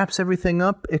about wraps everything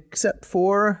up except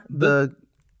for the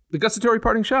gustatory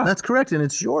parting shot. That's correct, and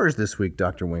it's yours this week,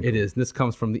 Dr. Winkle. It is. This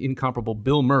comes from the incomparable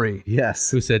Bill Murray.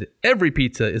 Yes. Who said, every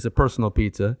pizza is a personal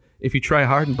pizza if you try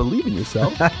hard and believe in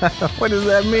yourself. What does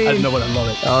that mean? I don't know, but I love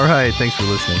it. All right. Thanks for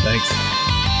listening. Thanks.